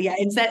 Yeah.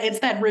 It's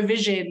that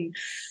revision,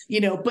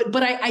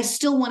 but I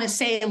still want to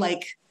say,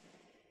 like,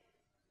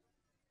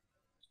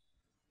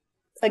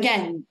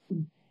 again,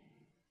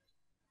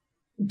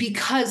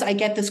 because I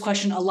get this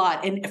question a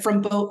lot and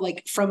from both,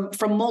 like from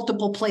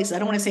multiple places. I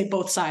don't want to say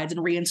both sides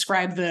and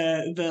reinscribe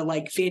the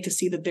like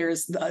fantasy that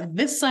there's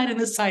this side and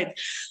this side.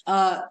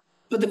 But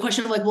the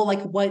question of like, well,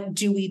 like, what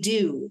do we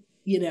do?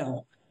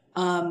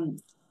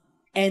 And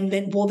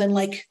then,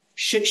 like,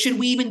 should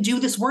we even do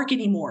this work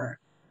anymore?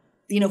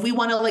 If we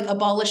want to like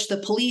abolish the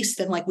police,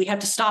 then like we have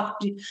to stop,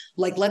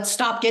 like, let's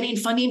stop getting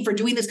funding for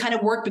doing this kind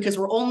of work because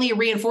we're only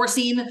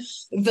reinforcing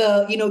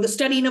the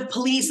studying of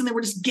police, and then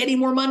we're just getting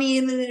more money,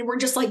 and then we're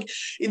just like,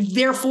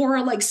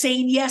 therefore, like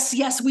saying,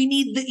 yes, we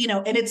need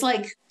and it's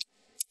like,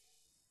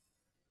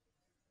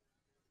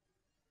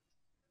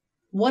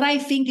 what I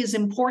think is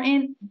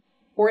important,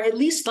 or at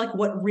least like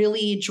what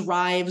really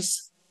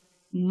drives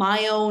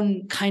my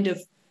own kind of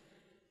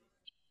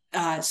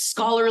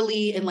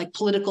scholarly and like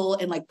political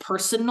and like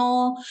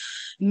personal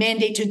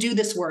mandate to do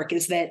this work,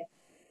 is that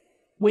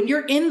when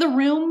you're in the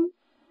room,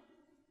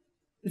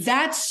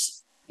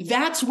 that's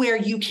where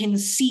you can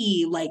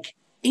see, like,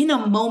 in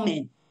a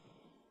moment,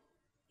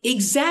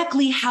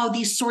 exactly how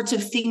these sorts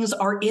of things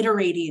are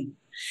iterating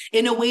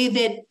in a way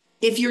that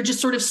if you're just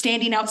sort of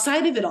standing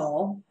outside of it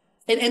all,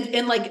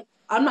 and like,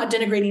 I'm not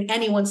denigrating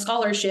anyone's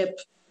scholarship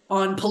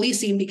on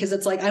policing, because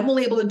it's like, I'm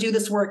only able to do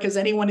this work because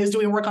anyone is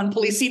doing work on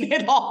policing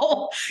at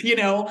all,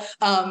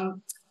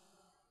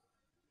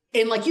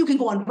 and like, you can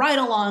go on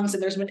ride-alongs,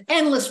 and there's been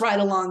endless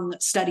ride-along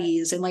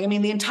studies. And like, I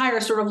mean, the entire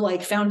sort of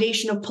like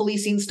foundation of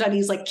policing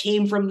studies like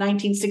came from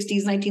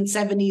 1960s,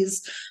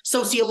 1970s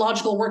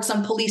sociological works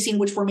on policing,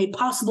 which were made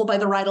possible by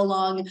the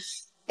ride-along,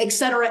 et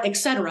cetera, et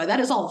cetera. That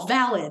is all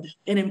valid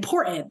and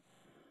important.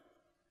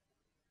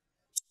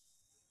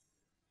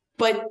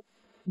 But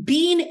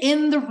being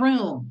in the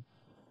room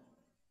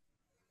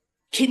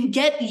can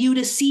get you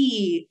to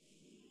see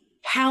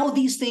how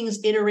these things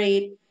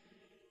iterate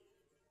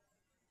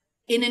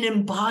in an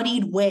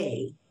embodied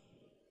way.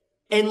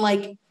 And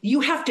like,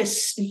 you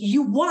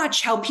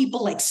watch how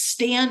people like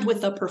stand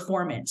with a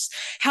performance,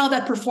 how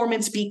that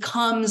performance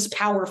becomes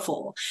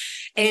powerful,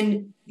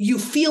 and you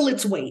feel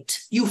its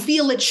weight, you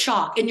feel its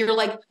shock, and you're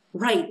like,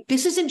 right,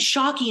 this isn't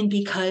shocking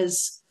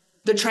because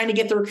they're trying to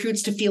get the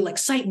recruits to feel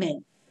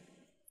excitement.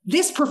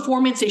 This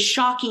performance is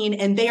shocking,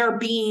 and they are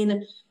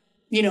being,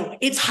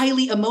 it's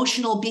highly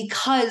emotional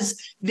because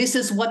this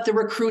is what the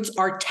recruits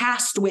are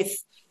tasked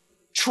with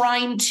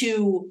trying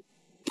to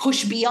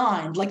push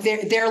beyond. Like,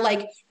 they're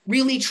like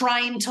really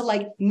trying to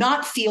like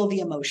not feel the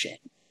emotion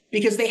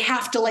because they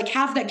have to like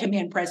have that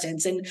command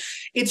presence. And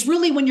it's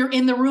really when you're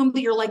in the room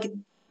that you're like,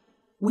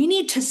 we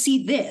need to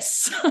see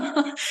this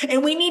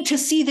and we need to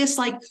see this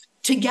like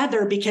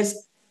together,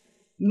 because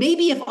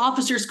maybe if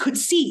officers could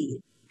see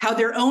how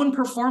their own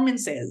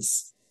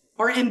performances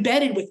are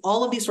embedded with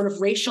all of these sort of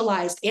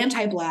racialized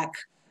anti-Black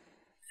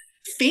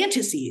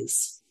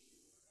fantasies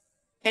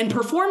and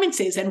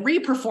performances and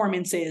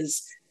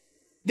re-performances,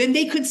 then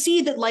they could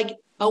see that like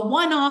a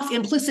one-off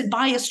implicit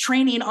bias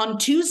training on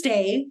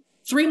Tuesday,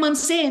 3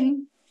 months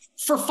in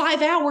for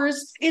 5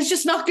 hours is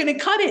just not going to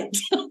cut it.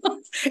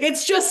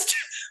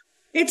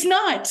 It's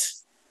not.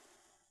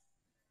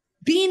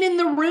 Being in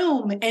the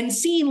room and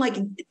seeing like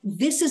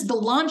this is the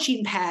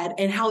launching pad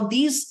and how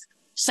these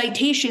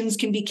citations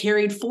can be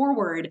carried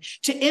forward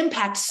to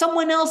impact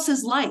someone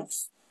else's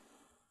life.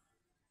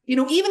 You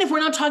know, even if we're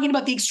not talking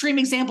about the extreme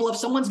example of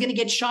someone's going to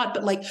get shot,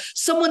 but like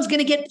someone's going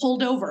to get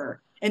pulled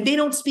over and they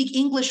don't speak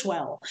English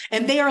well,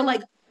 and they are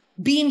like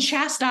being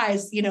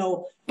chastised, you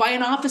know, by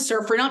an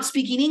officer for not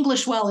speaking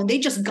English well, and they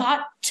just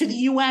got to the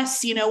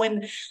US, you know,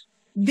 and,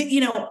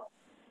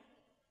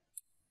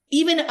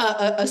 even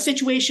a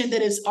situation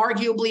that is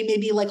arguably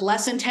maybe like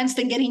less intense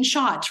than getting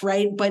shot,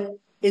 right? But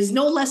is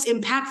no less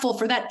impactful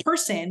for that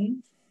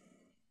person.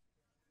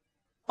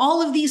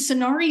 All of these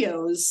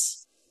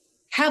scenarios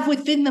have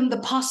within them the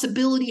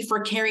possibility for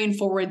carrying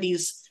forward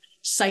these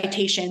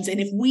citations. And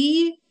if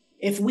we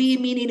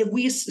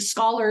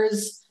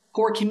scholars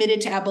who are committed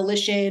to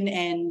abolition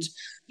and,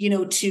 you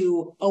know,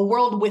 to a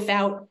world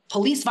without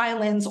police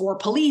violence or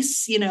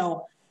police, you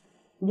know,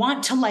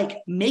 want to like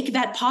make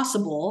that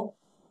possible,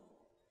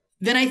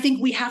 then I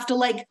think we have to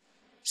like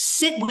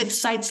sit with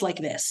sites like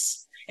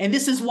this. And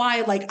this is why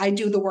like I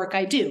do the work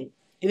I do.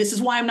 And this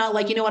is why I'm not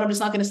like, you know what, I'm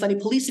just not going to study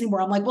police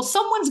anymore. I'm like, well,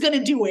 someone's going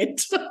to do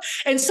it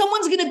and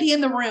someone's going to be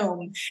in the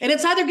room. And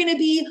it's either going to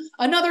be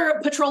another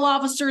patrol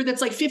officer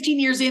that's like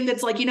 15 years in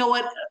that's like, you know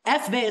what,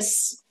 F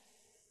this.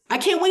 I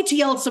can't wait to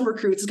yell at some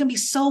recruits. It's going to be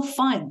so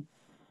fun.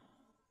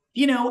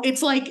 You know,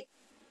 it's like,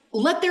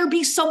 let there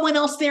be someone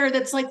else there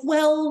that's like,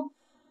 well,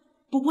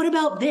 but what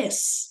about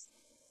this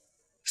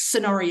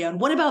scenario?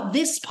 And what about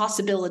this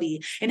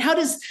possibility? And how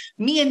does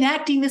me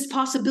enacting this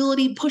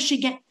possibility push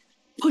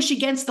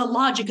against the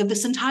logic of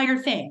this entire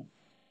thing?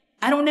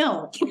 I don't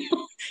know.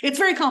 It's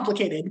very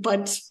complicated,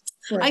 but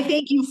right. I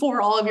thank you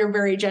for all of your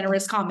very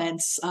generous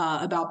comments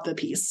about the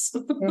piece.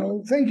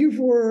 Well, thank you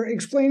for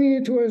explaining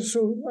it to us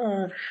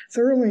so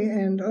thoroughly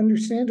and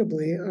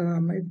understandably.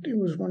 It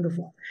was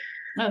wonderful.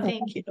 Oh,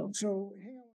 thank you. So.